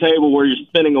 minimum table where you're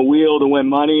spinning a wheel to win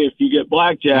money if you get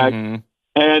blackjack. Mm-hmm.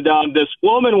 And this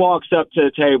woman walks up to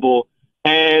the table,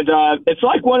 and it's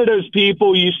like one of those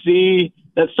people you see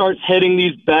that starts hitting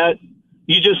these bets.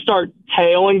 You just start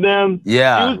tailing them.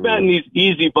 Yeah. She was betting these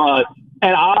easy bucks,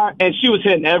 and she was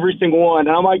hitting every single one.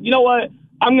 And I'm like, you know what?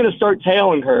 I'm going to start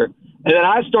tailing her. And then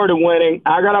I started winning.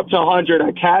 I got up to 100.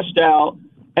 I cashed out.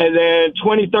 And then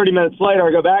 20, 30 minutes later,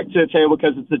 I go back to the table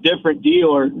because it's a different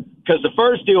dealer. Because the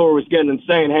first dealer was getting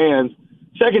insane hands.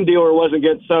 Second dealer wasn't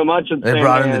getting so much insane hands. They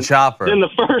brought in the chopper. Then the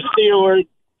first dealer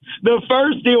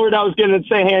that was getting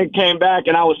insane hand came back,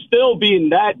 and I was still beating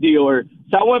that dealer.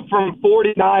 So I went from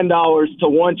 $49 to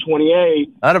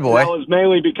 $128. Attaboy. That was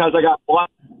mainly because I got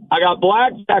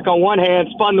blackjack on one hand,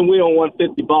 spun the wheel, and won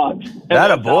 $50. Attaboy.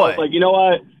 I was like, you know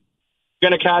what?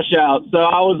 Gonna cash out. So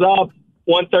I was up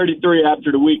 133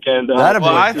 after the weekend. Well,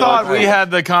 I thought we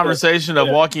had the conversation of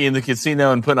walking in the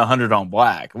casino and putting 100 on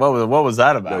black. What was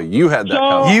that about? No, you had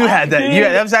that. You had that.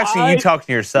 That was actually you talking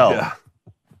to yourself.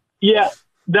 Yeah.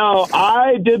 No,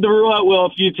 I did the roulette wheel a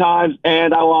few times,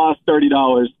 and I lost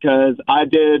 $30 because I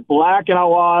did black and I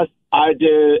lost. I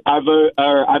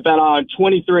bet on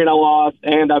 23 and I lost,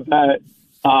 and I bet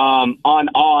on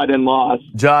odd and lost.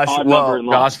 Josh,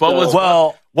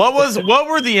 what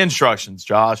were the instructions,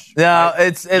 Josh? No,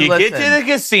 you get to the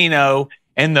casino,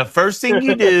 and the first thing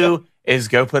you do is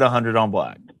go put 100 on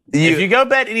black. If you go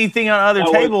bet anything on other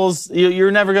tables,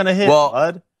 you're never going to hit,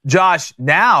 bud. Josh,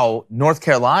 now North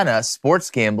Carolina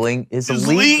sports gambling is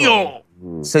illegal.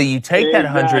 So you take that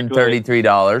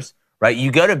 $133, right?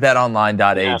 You go to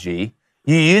betonline.ag.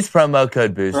 You use promo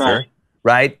code Booster,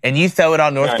 right? And you throw it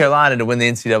on North Carolina to win the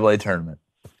NCAA tournament.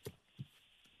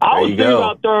 I was thinking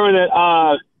about throwing it.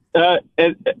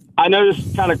 I know this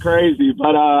is kind of crazy,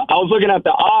 but I was looking at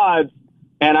the odds,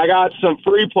 and I got some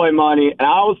free play money, and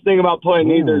I was thinking about putting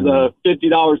either the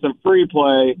 $50 in free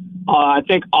play. I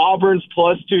think Auburn's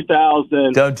plus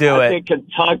 2,000. Don't do it. I think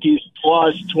Kentucky's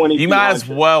plus 20. You might as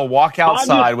well walk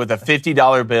outside with a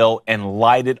 $50 bill and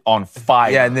light it on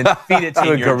fire. Yeah, and then feed it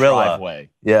to a gorilla. Driveway.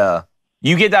 Yeah.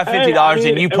 You get that $50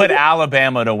 and you put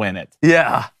Alabama to win it.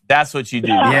 Yeah. That's what you do.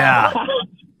 Yeah.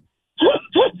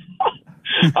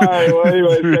 All right, well,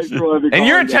 anyway, thanks for letting me and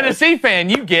you're a Tennessee fan.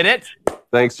 You get it.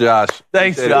 Thanks, Josh.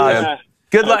 Thanks, Josh.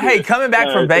 Good luck. Hey, coming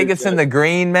back from Vegas in the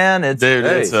green, man. It's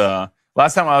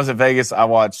last time I was at Vegas, I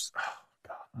watched.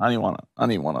 I don't even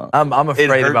want to. I'm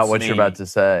afraid about what you're about to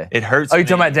say. It hurts. Oh, you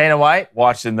talking about Dana White?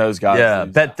 Watching those guys. Yeah,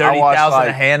 bet 30,000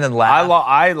 a hand and laugh.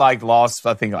 I lost.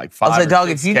 I think like 5. I was like, dog,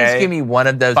 if you just give me one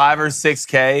of those 5 or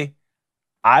 6K,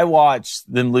 I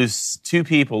watched them lose 2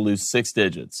 people lose 6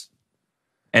 digits,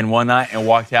 and one night and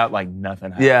walked out like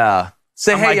nothing happened. Yeah.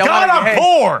 Say, hey, I'm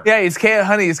poor. Yeah, is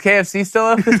KFC still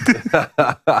open?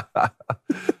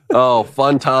 Oh,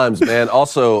 fun times, man.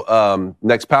 Also,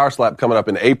 next Power Slap coming up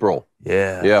in April.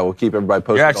 Yeah. Yeah, we'll keep everybody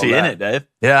posted. You're actually on in that. it, Dave.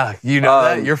 Yeah, you know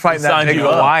that. You're fighting that big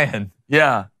Hawaiian.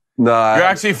 Yeah. No, you're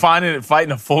actually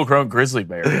fighting a full-grown grizzly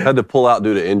bear. I had to pull out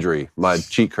due to injury. My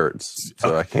cheek hurts,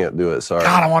 so I can't do it. Sorry.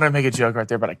 God, I want to make a joke right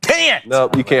there, but I can't. No,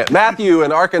 you can't. Matthew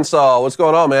in Arkansas, what's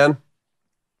going on, man?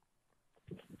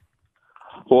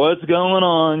 What's going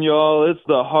on, y'all? It's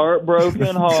the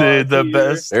Heartbroken Hawk. Dude, the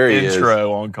best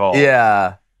intro on call.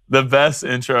 Yeah. The best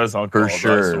intros on call. For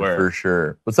sure. For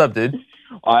sure. What's up, dude?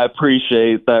 I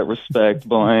appreciate that respect,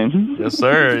 Blaine. Yes,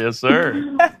 sir. Yes,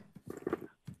 sir.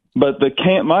 But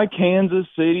my Kansas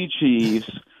City Chiefs,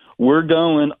 we're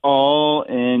going all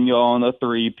in, y'all, on the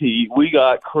 3-peat. We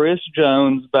got Chris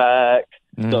Jones back.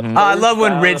 Mm-hmm. I love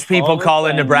when rich people call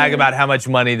in to brag about how much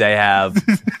money they have.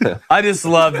 I just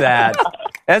love that.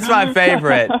 That's my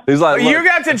favorite. He's like, you're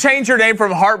gonna have to change your name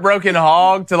from Heartbroken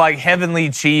Hog to like Heavenly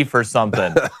Chief or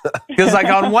something. Because like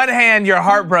on one hand you're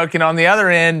heartbroken, on the other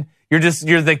end you're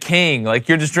the king. Like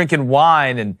you're just drinking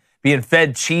wine and being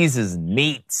fed cheeses and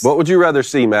meats. What would you rather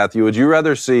see, Matthew? Would you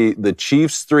rather see the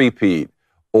Chiefs 3-peat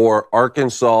or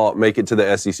Arkansas make it to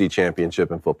the SEC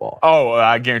championship in football? Oh,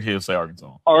 I guarantee you'll say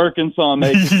Arkansas. Arkansas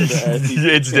makes it to the SEC.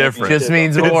 It's different. Just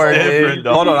means more, dude.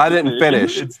 Hold on, I didn't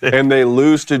finish. And they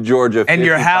lose to Georgia. And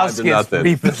your house gets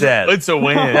repossessed. It's a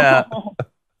win. Yeah.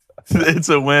 It's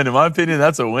a win. In my opinion,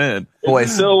 that's a win. Boy,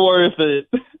 still worth it.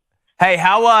 Hey,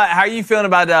 how are you feeling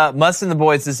about Muss and the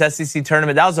boys this SEC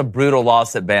tournament? That was a brutal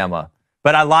loss at Bama.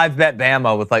 But I live bet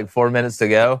Bama with like 4 minutes to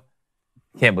go.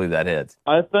 Can't believe that hit.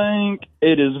 I think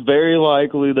it is very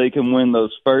likely they can win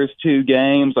those first 2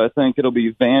 games. I think it'll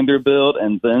be Vanderbilt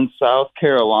and then South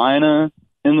Carolina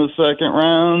in the second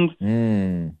round.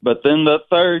 But then the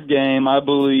third game, I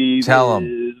believe, is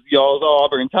y'all's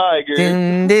Auburn Tigers.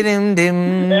 And we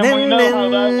know how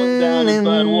that went down in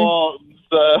Bud Walton.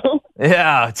 So.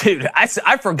 Yeah, dude,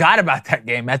 I forgot about that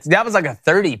game. That was like a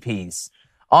 30-piece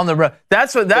on the road.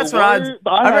 That's what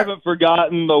I haven't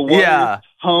forgotten the worst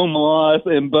home loss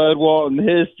in Bud Walton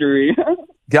history.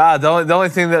 God, the only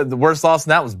thing the worst loss in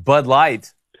that was Bud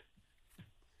Light.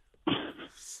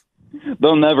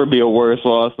 There'll never be a worse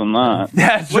loss than that.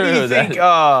 That's true. What do you think?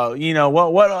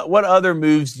 What other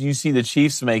moves do you see the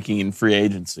Chiefs making in free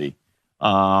agency?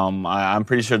 I'm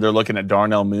pretty sure they're looking at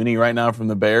Darnell Mooney right now from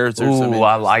the Bears. Ooh,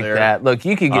 I like that. Look,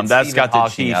 you could get that's got the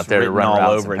Chiefs out there to run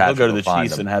all over it. He'll go to the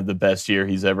Chiefs and and have the best year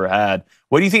he's ever had.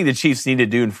 What do you think the Chiefs need to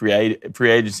do in free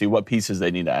agency? What pieces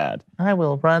they need to add? I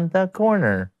will run the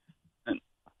corner.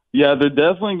 Yeah, they're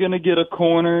definitely going to get a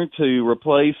corner to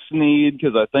replace Snead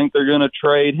because I think they're going to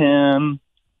trade him.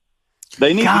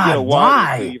 They need to get a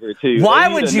wide receiver, too. Why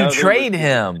would you trade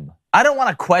him? I don't want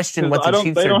to question what the Chiefs are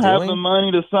doing. They don't have the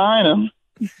money to sign him.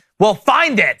 Well,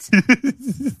 find it.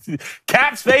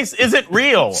 Cap space isn't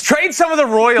real. Trade some of the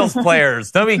Royals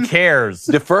players. Nobody cares.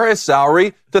 Defer his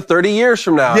salary to 30 years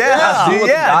from now.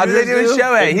 Yeah. They do a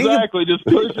show. Exactly. Just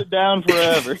push it down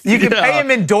forever. You can pay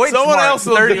him in Deutschmark. Someone else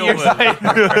will 30 deal years with it.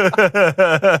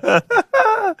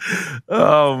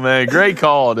 Oh, man. Great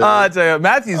call, dude. I tell you,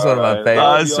 Matthew's one of my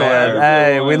favorites.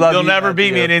 Hey, we love You'll never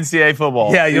beat me in NCAA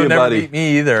football. Yeah, you'll never beat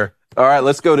me either. All right,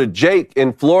 let's go to Jake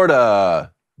in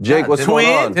Florida. Jake, what's going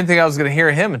on? Didn't think I was going to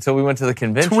hear him until we went to the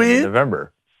convention in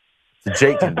November. The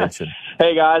Jake convention.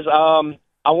 Hey, guys.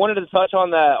 I wanted to touch on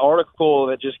that article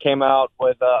that just came out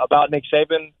with about Nick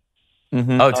Saban.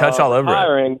 Mm-hmm. Oh, touch all over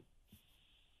hiring. it.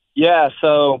 Yeah,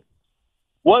 so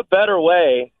what better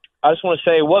way, I just want to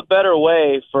say, what better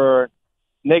way for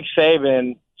Nick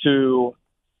Saban to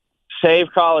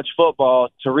save college football,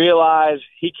 to realize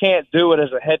he can't do it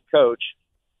as a head coach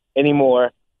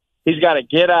anymore. He's got to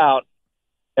get out.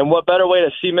 And what better way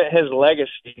to cement his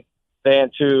legacy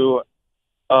than to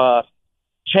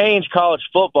change college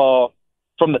football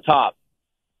from the top?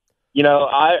 You know,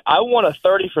 I want a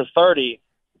 30 for 30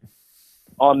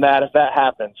 on that if that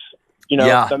happens. You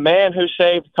know, the man who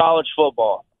saved college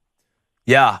football.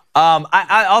 Yeah.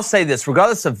 I'll say this,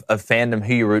 regardless of fandom,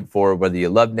 who you root for, whether you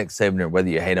love Nick Saban or whether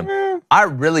you hate him, I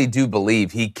really do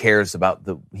believe he cares about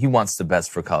he wants the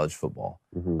best for college football.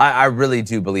 Mm-hmm. I really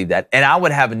do believe that. And I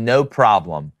would have no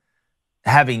problem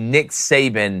having Nick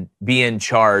Saban be in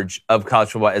charge of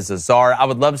college football as a czar. I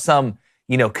would love some,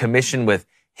 commission with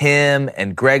him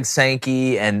and Greg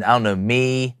Sankey and, I don't know,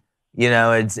 me,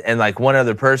 and like one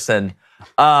other person,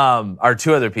 or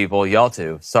 2 other people, y'all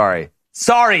too. Sorry,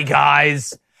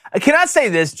 guys. Can I say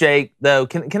this, Jake, though?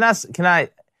 Can I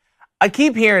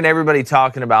keep hearing everybody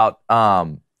talking about,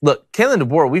 look, Kalen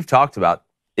DeBoer, we've talked about,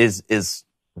 is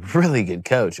really good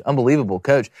coach, unbelievable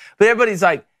coach. But everybody's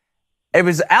like,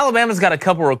 Alabama's got a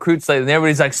couple recruits lately, and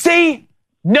everybody's like, see,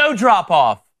 no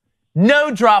drop-off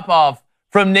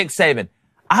from Nick Saban.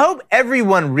 I hope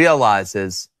everyone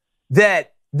realizes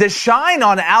that the shine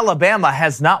on Alabama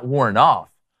has not worn off.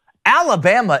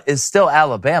 Alabama is still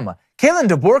Alabama. Kalen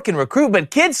DeBoer can recruit,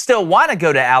 but kids still want to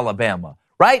go to Alabama,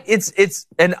 right? It's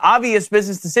an obvious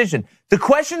business decision. The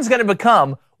question's going to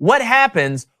become, what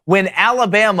happens when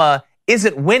Alabama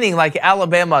isn't winning like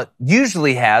Alabama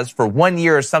usually has for 1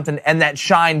 year or something, and that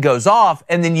shine goes off,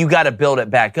 and then you got to build it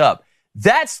back up?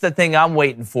 That's the thing I'm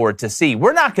waiting for to see.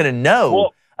 We're not going to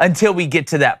know until we get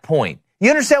to that point. You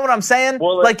understand what I'm saying?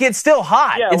 Well, it's still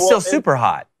hot. Yeah, it's still super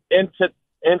hot. In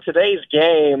today's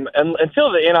game, and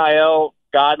until the NIL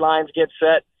guidelines get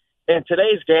set, in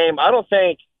today's game, I don't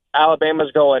think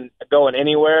Alabama's going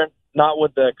anywhere, not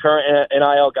with the current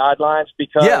NIL guidelines,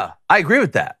 because I agree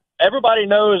with that. Everybody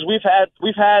knows we've had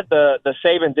the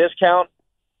Saban discount,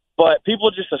 but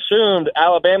people just assumed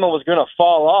Alabama was going to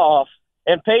fall off.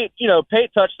 And Pate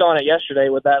touched on it yesterday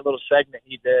with that little segment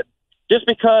he did. Just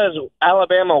because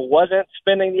Alabama wasn't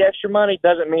spending the extra money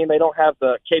doesn't mean they don't have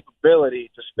the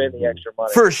capability to spend the extra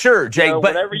money. For sure, Jake.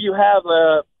 But whenever you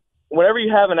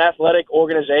have an athletic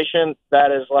organization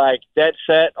that is like dead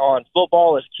set on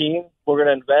football is king, we're going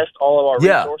to invest all of our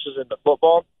resources into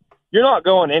football. You're not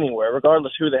going anywhere,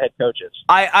 regardless who the head coach is.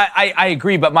 I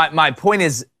agree, but my point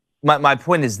is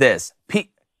this: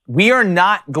 we are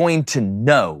not going to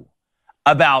know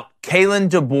about Kalen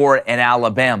DeBoer and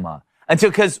Alabama until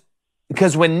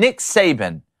because when Nick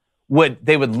Saban would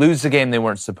lose the game they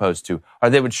weren't supposed to, or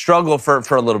they would struggle for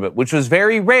a little bit, which was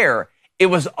very rare. It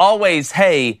was always,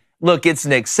 hey, look, it's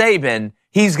Nick Saban.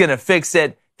 He's going to fix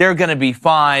it. They're going to be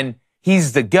fine.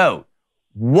 He's the GOAT.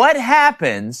 What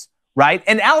happens, right?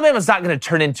 And Alabama's not going to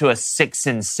turn into a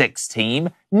 6-6 team.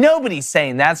 Nobody's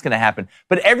saying that's going to happen.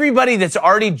 But everybody that's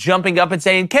already jumping up and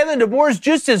saying, Kalen DeBoer is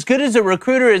just as good as a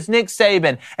recruiter as Nick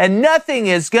Saban, and nothing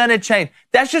is going to change.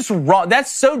 That's just wrong.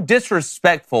 That's so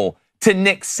disrespectful to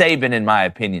Nick Saban, in my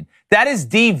opinion. That is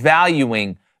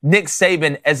devaluing Nick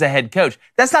Saban as a head coach.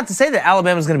 That's not to say that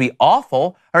Alabama's going to be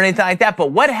awful or anything like that,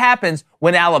 but what happens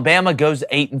when Alabama goes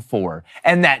 8-4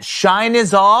 and that shine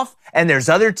is off and there's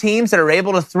other teams that are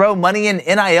able to throw money in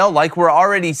NIL like we're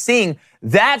already seeing?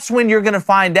 That's when you're going to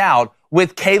find out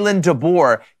with Kalen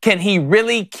DeBoer, can he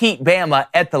really keep Bama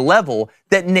at the level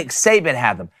that Nick Saban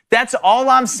had them? That's all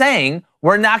I'm saying.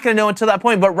 We're not going to know until that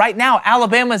point. But right now,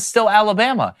 Alabama is still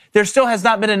Alabama. There still has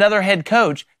not been another head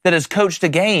coach that has coached a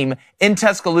game in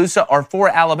Tuscaloosa or for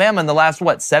Alabama in the last,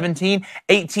 17,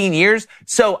 18 years?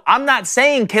 So I'm not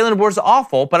saying Kalen DeBoer's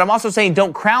awful, but I'm also saying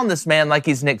don't crown this man like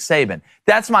he's Nick Saban.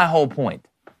 That's my whole point.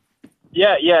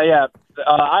 Yeah.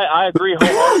 I agree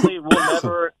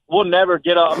wholeheartedly. We'll never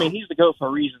get up. I mean, he's the GOAT for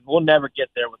a reason. We'll never get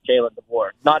there with Kalen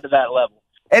DeBoer. Not to that level.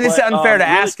 And it's unfair to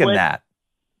ask him that.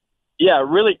 Yeah,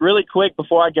 really quick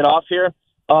before I get off here.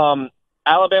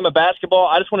 Alabama basketball,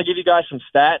 I just want to give you guys some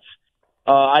stats.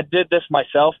 I did this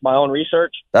myself, my own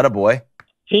research. Attaboy.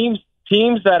 Teams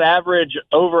that average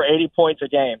over 80 points a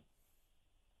game.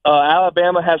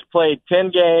 Alabama has played 10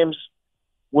 games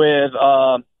with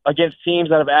against teams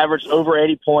that have averaged over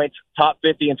 80 points, top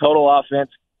 50 in total offense.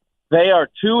 They are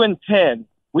 2-10.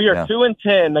 We are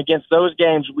 2-10 against those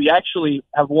games. We actually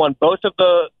have won both of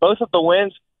the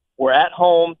wins. We're at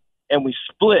home. And we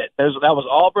split. That was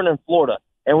Auburn and Florida.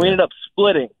 And we ended up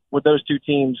splitting with those two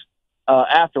teams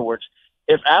afterwards.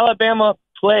 If Alabama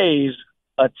plays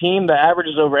a team that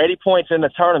averages over 80 points in the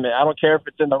tournament, I don't care if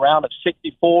it's in the round of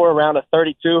 64, round of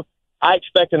 32, I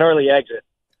expect an early exit.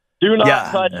 Do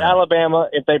not touch Alabama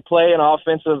if they play an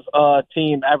offensive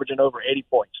team averaging over 80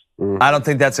 points. I don't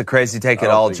think that's a crazy take at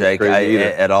all, Jake,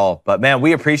 at all. But, man,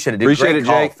 we appreciate it, dude. Appreciate it,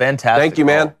 Jake. Fantastic. Thank you,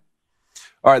 man.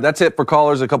 All right, that's it for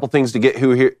callers. A couple things to get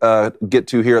to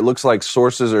here. It looks like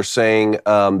sources are saying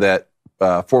that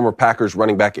former Packers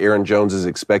running back Aaron Jones is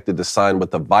expected to sign with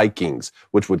the Vikings,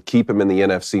 which would keep him in the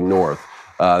NFC North.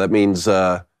 That means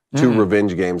 2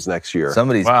 revenge games next year.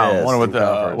 Somebody's pissed. I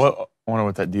wonder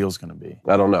what that deal's going to be.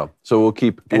 I don't know. So we'll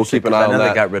keep an eye on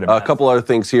that. Got rid of a couple other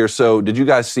things here. So did you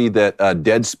guys see that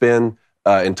Deadspin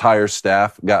entire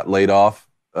staff got laid off?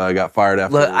 Got fired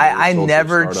after. Look, I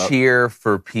never cheer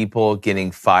for people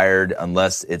getting fired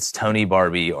unless it's Tony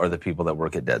Barbie or the people that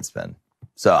work at Deadspin.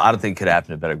 So I don't think it could happen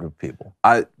to a better group of people.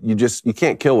 You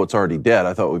can't kill what's already dead.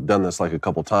 I thought we've done this like a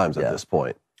couple times at this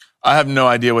point. I have no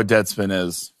idea what Deadspin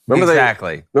is.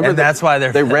 Exactly. That's why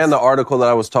they ran the article that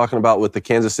I was talking about with the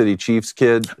Kansas City Chiefs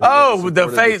kid. Oh, the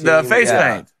face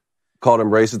paint. Called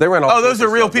him racist. They ran all. Oh, those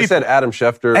are real people. They said Adam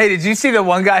Schefter. Hey, did you see the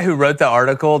one guy who wrote the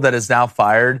article that is now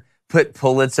fired? Put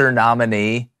Pulitzer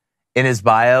nominee in his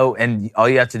bio, and all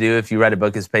you have to do if you write a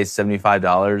book is pay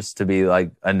 $75 to be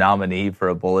like a nominee for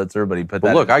a Pulitzer. But he put that.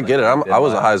 Well, look, I get it. I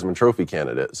was a Heisman Trophy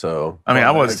candidate, so I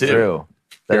was too. True.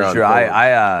 That's true.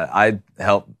 I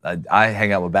help. I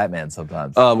hang out with Batman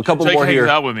sometimes. A couple Jake more here.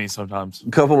 Hangs out with me sometimes.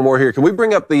 A couple more here. Can we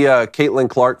bring up the Caitlin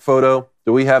Clark photo?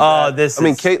 Do we have that?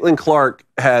 Caitlin Clark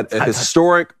had a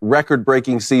historic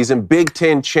record-breaking season, Big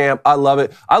Ten champ. I love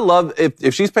it. I love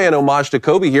if she's paying homage to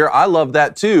Kobe here, I love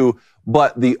that too.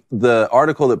 But the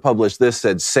article that published this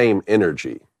said same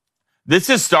energy. This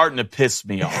is starting to piss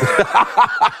me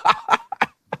off.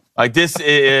 Like this,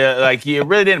 it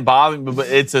really didn't bother me, but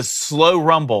it's a slow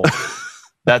rumble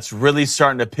that's really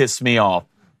starting to piss me off.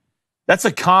 That's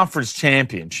a conference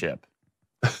championship.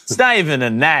 It's not even a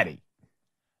natty.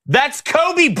 That's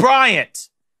Kobe Bryant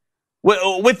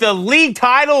with the league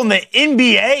title in the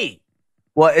NBA.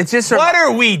 Well, it's just what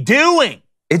are we doing?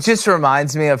 It just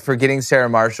reminds me of Forgetting Sarah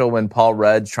Marshall when Paul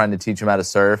Rudd's trying to teach him how to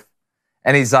surf,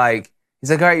 and he's like,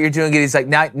 all right, you're doing it. He's like,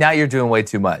 now you're doing way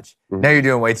too much. Now you're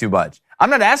doing way too much. I'm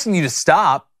not asking you to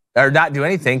stop or not do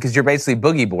anything because you're basically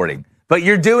boogie boarding, but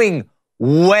you're doing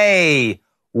way.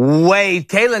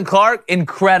 Caitlin Clark,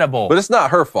 incredible. But it's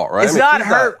not her fault, right? It's not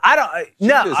her.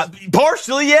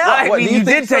 Partially, yeah. You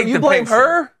did take the picture. You blame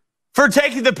her? For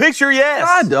taking the picture, yes.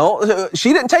 I don't.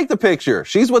 She didn't take the picture.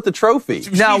 She's with the trophy.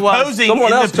 She's posing in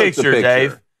the picture,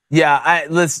 Dave. Yeah,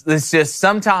 let's just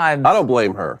sometimes. I don't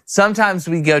blame her. Sometimes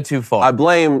we go too far. I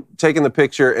blame taking the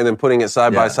picture and then putting it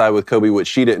side by side with Kobe, which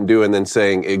she didn't do, and then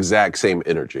saying exact same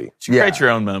energy. Create your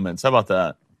own moments. How about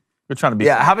that? They're trying to be.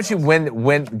 Yeah, how about you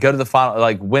go to the final,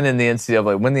 like win in the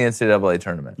NCAA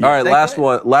tournament? All right,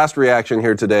 last reaction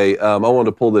here today. I wanted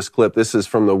to pull this clip. This is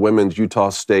from the women's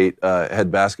Utah State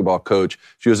head basketball coach.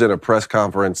 She was in a press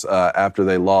conference after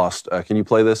they lost. Can you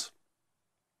play this?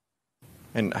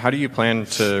 And how do you plan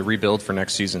to rebuild for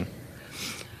next season?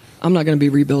 I'm not going to be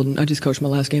rebuilding. I just coached my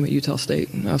last game at Utah State.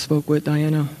 I spoke with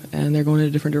Diana, and they're going in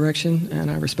a different direction, and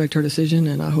I respect her decision,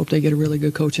 and I hope they get a really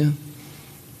good coach in.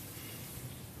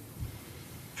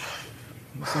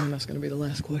 I'm assuming that's going to be the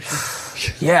last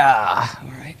question. Yeah.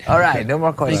 All right. No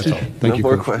more questions. Thank you.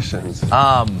 No more questions.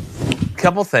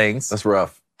 Couple things. That's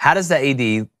rough. How does the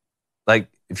AD, like,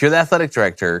 if you're the athletic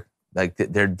director, like, you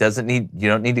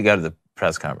don't need to go to the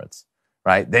press conference,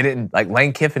 right? They didn't, like,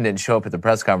 Lane Kiffin didn't show up at the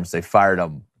press conference. They fired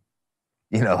him,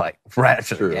 like, right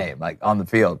after the game, like, on the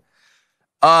field.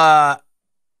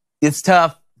 It's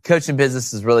tough. Coaching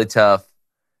business is really tough.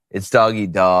 It's dog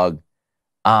eat dog.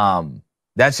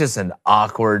 That's just an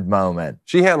awkward moment.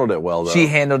 She handled it well, though. She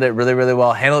handled it really, really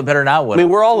well. Handled it better than I would. I mean,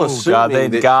 we're all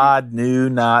assuming God knew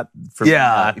not for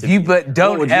yeah. But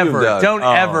don't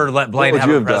ever let Blaine have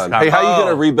a press conference. Hey, how are you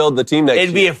going to rebuild the team next year?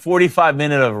 It'd be a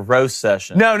 45-minute of a roast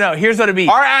session. No. Here's what it'd be.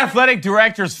 Our athletic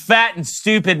director's fat and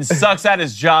stupid and sucks at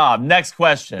his job. Next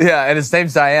question. Yeah, and his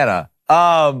name's Diana.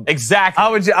 Exactly. I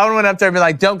would up there and be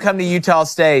like, don't come to Utah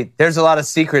State. There's a lot of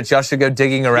secrets. Y'all should go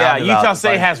digging around. Yeah, Utah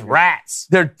State has rats.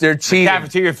 They're cheating. The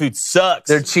cafeteria food sucks.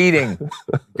 They're cheating.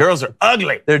 Girls are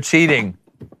ugly. They're cheating.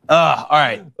 All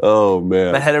right. Oh,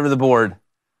 man. I'm head over the board.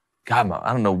 God,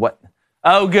 I don't know what.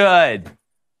 Oh, good.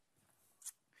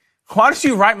 Why don't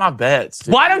you write my bets,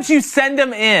 dude? Why don't you send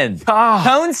them in?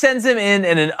 Tone sends them in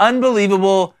an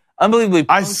unbelievably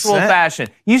punctual fashion.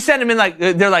 You send them in like,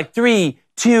 they're like 3,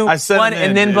 2, 1,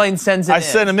 and then Blaine sends it in. I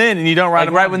sent them in, and you don't write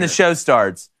them right when the show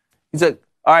starts. He's like,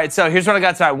 all right, so here's what I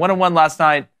got tonight. 1-1 last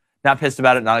night. Not pissed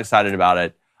about it, not excited about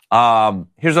it.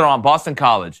 Here's what I'm on. Boston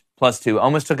College, +2.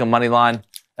 Almost took a money line.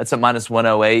 That's at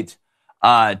 -108.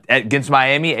 Against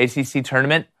Miami, ACC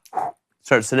tournament.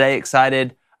 Starts today,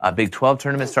 excited. Big 12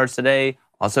 tournament starts today.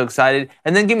 Also excited.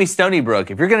 And then give me Stony Brook.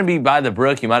 If you're going to be by the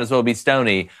brook, you might as well be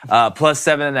Stony.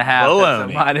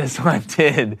 +7.5.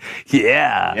 -110.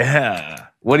 Yeah.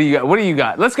 What do you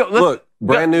got? Let's go. Look,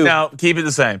 brand new. No, keep it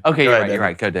the same. Okay, you're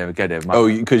right. Go, David.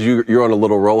 Because you're on a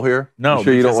little roll here? No,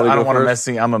 sure you don't I don't want to mess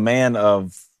things. I'm a man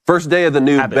of first day of the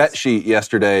new habits. Bet sheet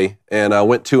yesterday, and I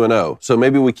went 2-0. So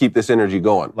maybe we keep this energy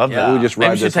going. Love that. We just ride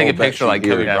maybe we should take a picture like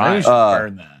Kobe Bryant. Maybe we should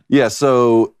burn that. Yeah,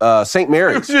 so St.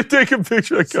 Mary's. You should take a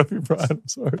picture of Kobe Bryant. I'm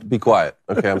sorry. Be quiet.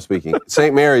 Okay, I'm speaking.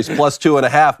 St. Mary's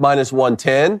 +2.5,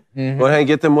 -110. Go ahead and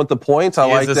get them with the points. I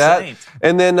like that. Saint.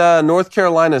 And then North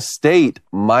Carolina State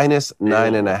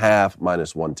 -9.5,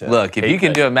 -110. Look, if you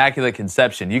can do Immaculate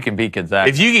Conception, you can beat Gonzaga.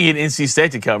 If you can get NC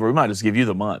State to cover, we might just give you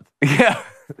the month. Yeah.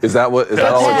 Is that all it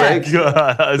takes?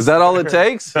 Is that all it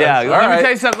takes? Yeah. Let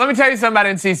me tell you something about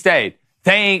NC State.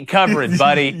 They ain't covering,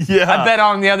 buddy. Yeah. I bet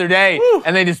on them the other day,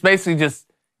 and they just basically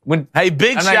went. Hey,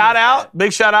 big shout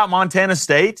out Montana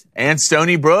State and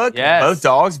Stony Brook. Yes. Both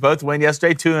dogs, both win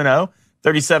yesterday, 2-0,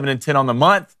 37-10 on the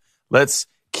month. Let's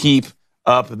keep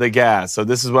up the gas. So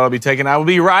this is what I'll be taking. I will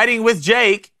be riding with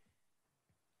Jake.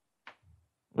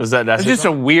 Was that? That's just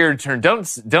a weird turn. Don't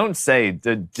say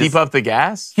keep up the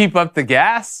gas. Keep up the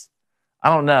gas.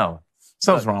 I don't know.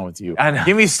 Something's wrong with you. I know.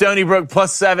 Give me Stony Brook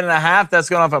 +7.5. That's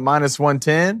going off at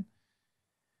 -110.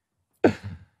 All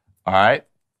right.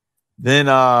 Then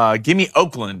give me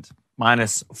Oakland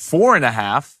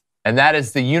 -4.5. And that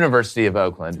is the University of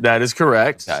Oakland. That is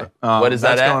correct. Okay. What is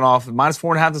that that's at? going off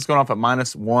 -4.5. That's going off at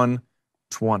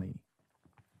 -120.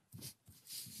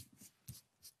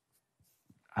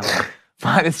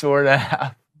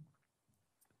 -4.5.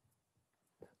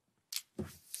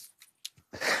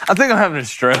 I think I'm having a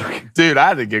stroke. Dude, I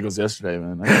had the giggles yesterday,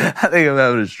 man. I think I'm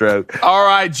having a stroke. All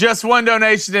right, just one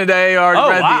donation today. I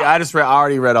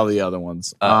already read all the other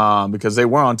ones because they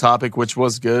were on topic, which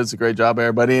was good. It's a great job,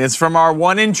 everybody. And it's from our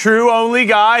one and true only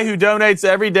guy who donates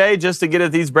every day just to get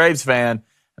at these Braves fan.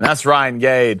 And that's Ryan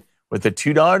Gade with a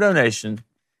 $2 donation. It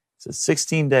says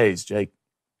 16 days, Jake.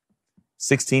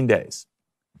 16 days.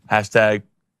 Hashtag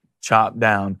chop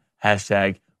down.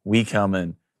 Hashtag we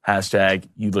coming. Hashtag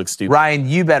you look stupid. Ryan,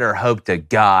 you better hope to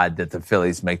God that the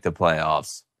Phillies make the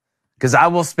playoffs. Because I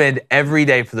will spend every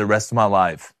day for the rest of my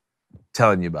life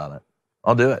telling you about it.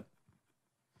 I'll do it.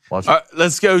 Watch it.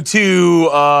 Let's go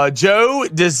to Joe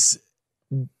Desjardins.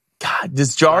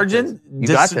 You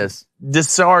got this.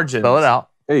 Desjardins. Spell it out.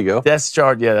 There you go.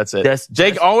 Desjardins. Yeah, that's it.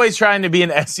 Jake always trying to be an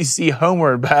SEC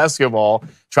homer in basketball,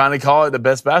 trying to call it the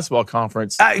best basketball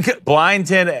conference. Blind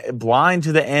to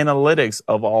the analytics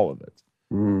of all of it.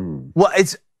 Well,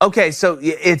 Okay, so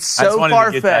it's so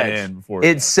far-fetched.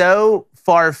 It's so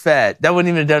far-fetched. That wasn't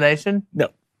even a donation? No.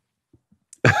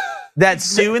 That's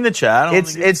Sue in the chat.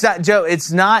 It's not, Joe,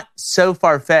 it's not so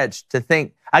far-fetched to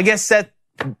think. I guess Seth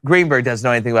Greenberg doesn't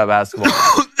know anything about basketball.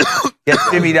 Yes,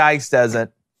 Jimmy Dykes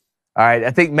doesn't. All right,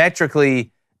 I think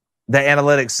metrically the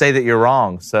analytics say that you're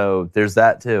wrong, so there's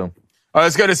that too. All right,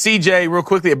 let's go to CJ real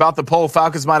quickly about the poll.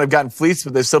 Falcons might have gotten fleeced,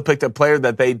 but they still picked a player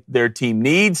that their team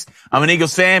needs. I'm an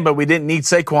Eagles fan, but we didn't need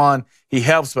Saquon. He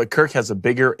helps, but Kirk has a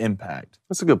bigger impact.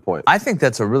 That's a good point. I think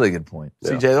that's a really good point.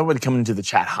 Yeah. CJ, nobody coming into the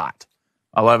chat hot.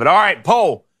 I love it. All right,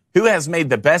 poll. Who has made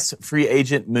the best free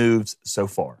agent moves so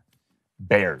far?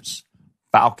 Bears,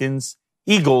 Falcons,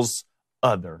 Eagles,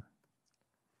 other.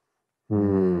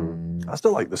 I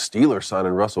still like the Steelers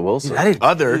signing Russell Wilson.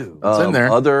 Other. It's in there.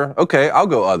 Other. Okay, I'll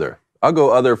go other. I'll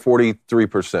go other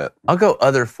 43%. I'll go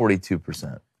other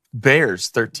 42%.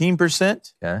 Bears,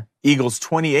 13%. Okay. Eagles,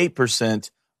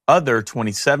 28%. Other,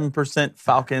 27%.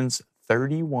 Falcons,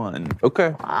 31%.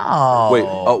 Okay.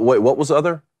 Wow. Wait, what was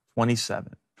other?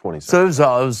 27. So it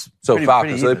was pretty,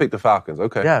 Falcons. pretty so they picked the Falcons.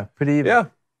 Okay. Yeah, pretty even. Yeah.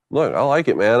 Look, I like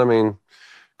it, man. I mean,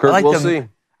 Kirk, we'll see.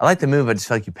 I like the move. I just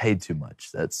feel like you paid too much.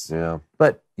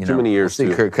 But too many years.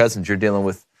 See, Kirk Cousins, you're dealing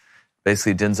with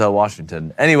basically Denzel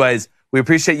Washington. Anyways, we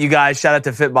appreciate you guys. Shout out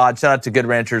to Fitbod. Shout out to Good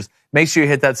Ranchers. Make sure you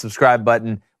hit that subscribe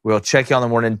button. We'll check you on the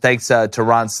morning. Thanks to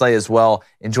Ron Slay as well.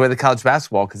 Enjoy the college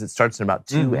basketball because it starts in about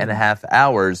 2.5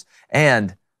 hours.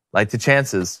 And like the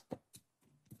chances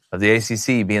of the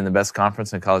ACC being the best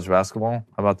conference in college basketball.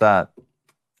 How about that?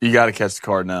 You got to catch the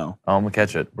card now. Oh, I'm going to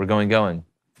catch it. We're going.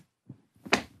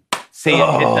 See it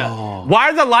hit that. Why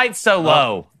are the lights so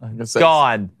low?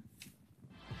 Gone.